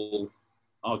reasonable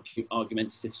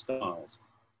argumentative styles.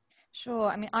 Sure.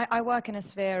 I mean, I work in a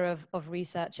sphere of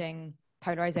researching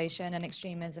polarization and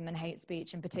extremism and hate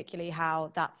speech, and particularly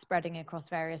how that's spreading across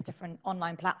various different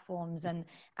online platforms, and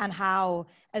how,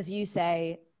 as you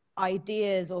say,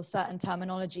 ideas or certain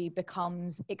terminology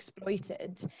becomes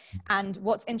exploited. And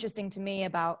what's interesting to me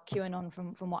about QAnon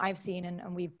from what I've seen,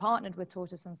 and we've partnered with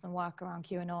Tortoise on some work around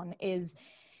QAnon, is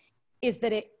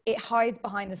that it hides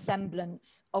behind the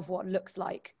semblance of what looks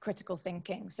like critical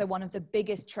thinking. So one of the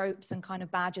biggest tropes and kind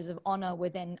of badges of honor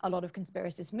within a lot of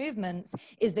conspiracist movements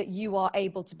is that you are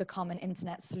able to become an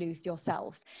internet sleuth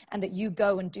yourself, and that you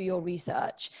go and do your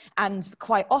research. And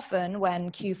quite often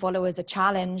when Q followers are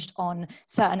challenged on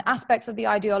certain aspects of the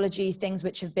ideology, things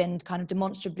which have been kind of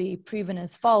demonstrably proven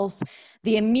as false,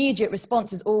 the immediate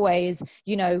response is always,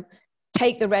 you know,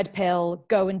 take the red pill,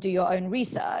 go and do your own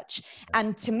research.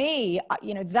 And to me,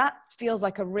 you know, that feels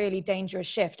like a really dangerous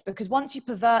shift, because once you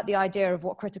pervert the idea of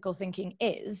what critical thinking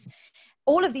is,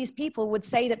 all of these people would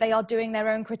say that they are doing their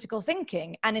own critical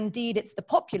thinking. And indeed, it's the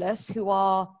populace who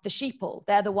are the sheeple.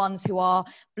 They're the ones who are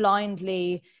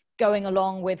blindly going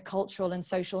along with cultural and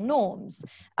social norms.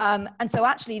 And so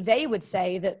actually they would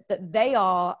say that they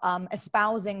are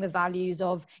espousing the values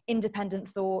of independent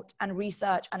thought and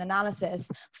research and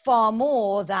analysis far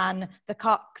more than the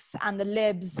cucks and the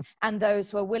libs and those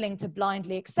who are willing to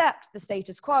blindly accept the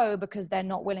status quo because they're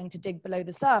not willing to dig below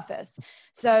the surface.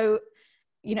 So,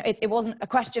 you know, it wasn't a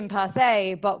question per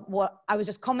se, but what I was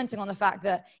just commenting on the fact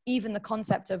that even the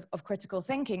concept of critical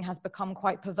thinking has become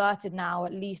quite perverted now,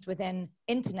 at least within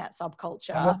internet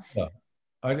subculture.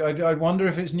 I wonder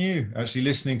if it's new, actually,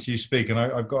 listening to you speak. And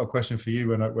I've got a question for you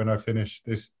when I finish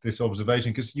this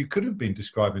observation, because you could have been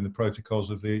describing the protocols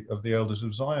of the elders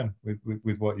of Zion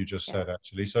with what you just said,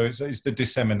 actually. So it's the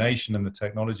dissemination and the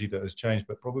technology that has changed,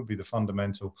 but probably the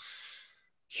fundamental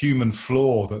human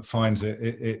flaw that finds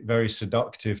it very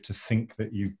seductive to think that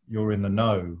you're in the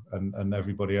know and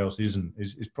everybody else isn't,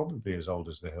 is probably as old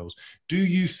as the hills. Do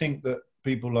you think that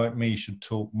people like me should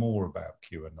talk more about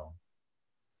QAnon?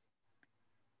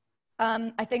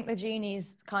 I think the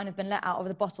genie's kind of been let out of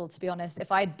the bottle, to be honest. If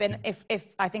I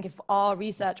think if our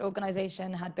research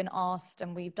organization had been asked,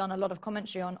 and we've done a lot of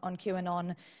commentary on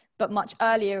QAnon, but much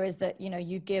earlier, is that, you know,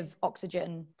 you give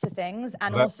oxygen to things.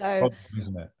 And well, also, problem,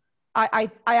 isn't it? I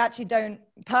actually don't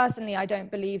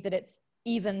believe that it's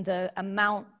even the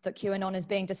amount that QAnon is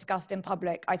being discussed in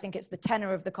public. I think it's the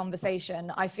tenor of the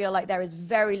conversation. I feel like there is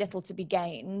very little to be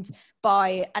gained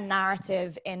by a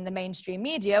narrative in the mainstream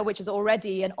media, which is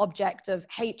already an object of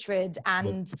hatred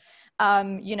and,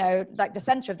 you know, like the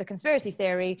center of the conspiracy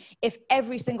theory. If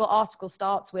every single article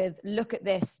starts with, look at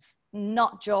this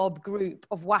nut job group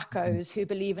of wackos who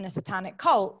believe in a satanic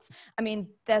cult, I mean,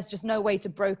 there's just no way to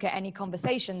broker any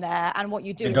conversation there. And what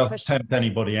you do is push tempt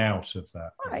anybody out of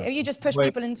that. Right, you just push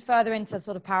people further into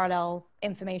sort of parallel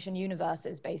information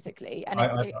universes, basically. And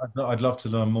I'd love to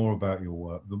learn more about your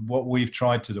work. What I've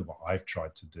tried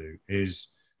to do is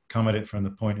come at it from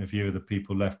the point of view of the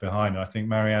people left behind. I think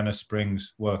Mariana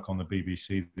Spring's work on the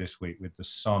BBC this week with the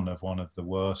son of one of the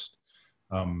worst,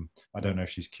 I don't know if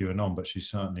she's QAnon, but she's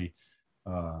certainly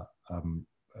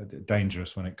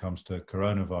dangerous when it comes to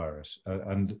coronavirus.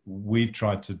 And we've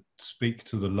tried to speak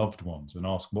to the loved ones and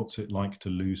ask, what's it like to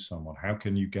lose someone? How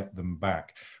can you get them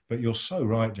back? But you're so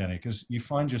right, Jenny, because you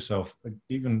find yourself,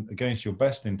 even against your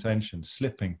best intentions,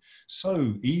 slipping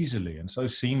so easily and so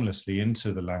seamlessly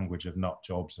into the language of nut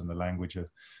jobs and the language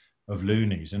of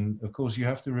loonies. And of course, you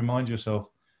have to remind yourself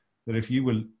that if you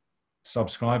were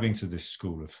subscribing to this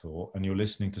school of thought and you're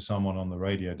listening to someone on the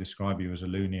radio describe you as a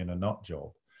loony and a nut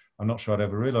job, I'm not sure I'd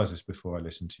ever realized this before I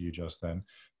listened to you just then,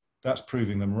 that's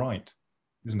proving them right,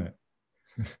 isn't it?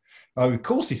 Oh, of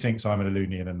course he thinks I'm a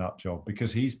loony and a nut job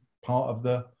because he's part of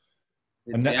the...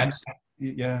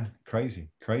 yeah, crazy.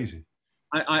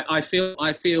 I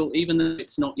feel, even though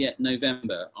it's not yet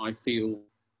November, I feel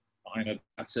I'm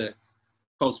about to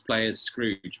cosplay as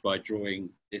Scrooge by drawing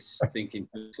this ThinkIn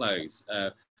to a close,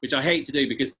 which I hate to do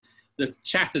because the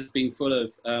chat has been full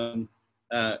of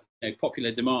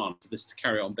popular demand for this to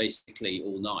carry on basically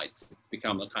all night. It's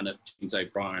become a kind of James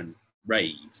O'Brien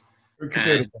rave.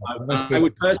 And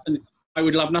I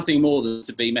would love nothing more than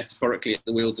to be metaphorically at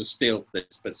the wheels of steel for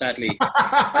this, but sadly,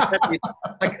 I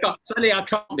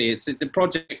can't be. It's a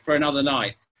project for another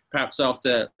night. Perhaps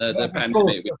after the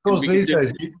pandemic. Of course, these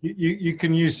days you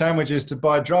can use sandwiches to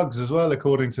buy drugs as well,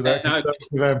 according to that.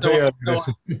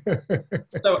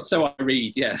 So I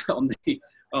read,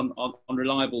 on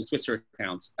reliable Twitter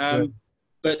accounts.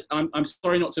 But I'm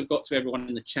sorry not to have got to everyone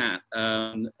in the chat.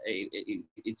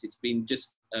 It's been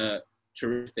just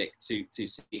terrific to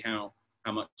see how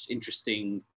much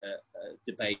interesting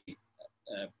debate.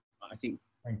 I think,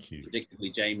 thank you.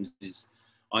 predictably, James's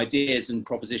ideas and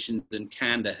propositions and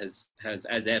candor has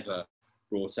as ever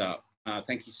brought up.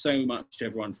 Thank you so much to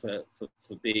everyone for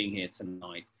being here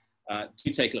tonight.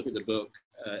 Do take a look at the book,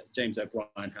 James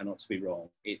O'Brien, How Not to Be Wrong.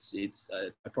 It's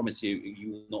I promise you,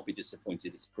 you will not be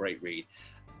disappointed. It's a great read.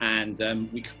 And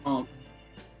we can't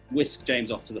whisk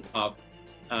James off to the pub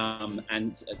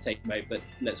and take him away, but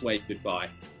let's wave goodbye.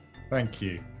 Thank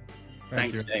you.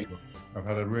 Thanks, James. I've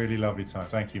had a really lovely time.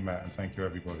 Thank you, Matt, and thank you,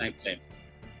 everybody. Thanks, James.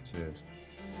 Cheers.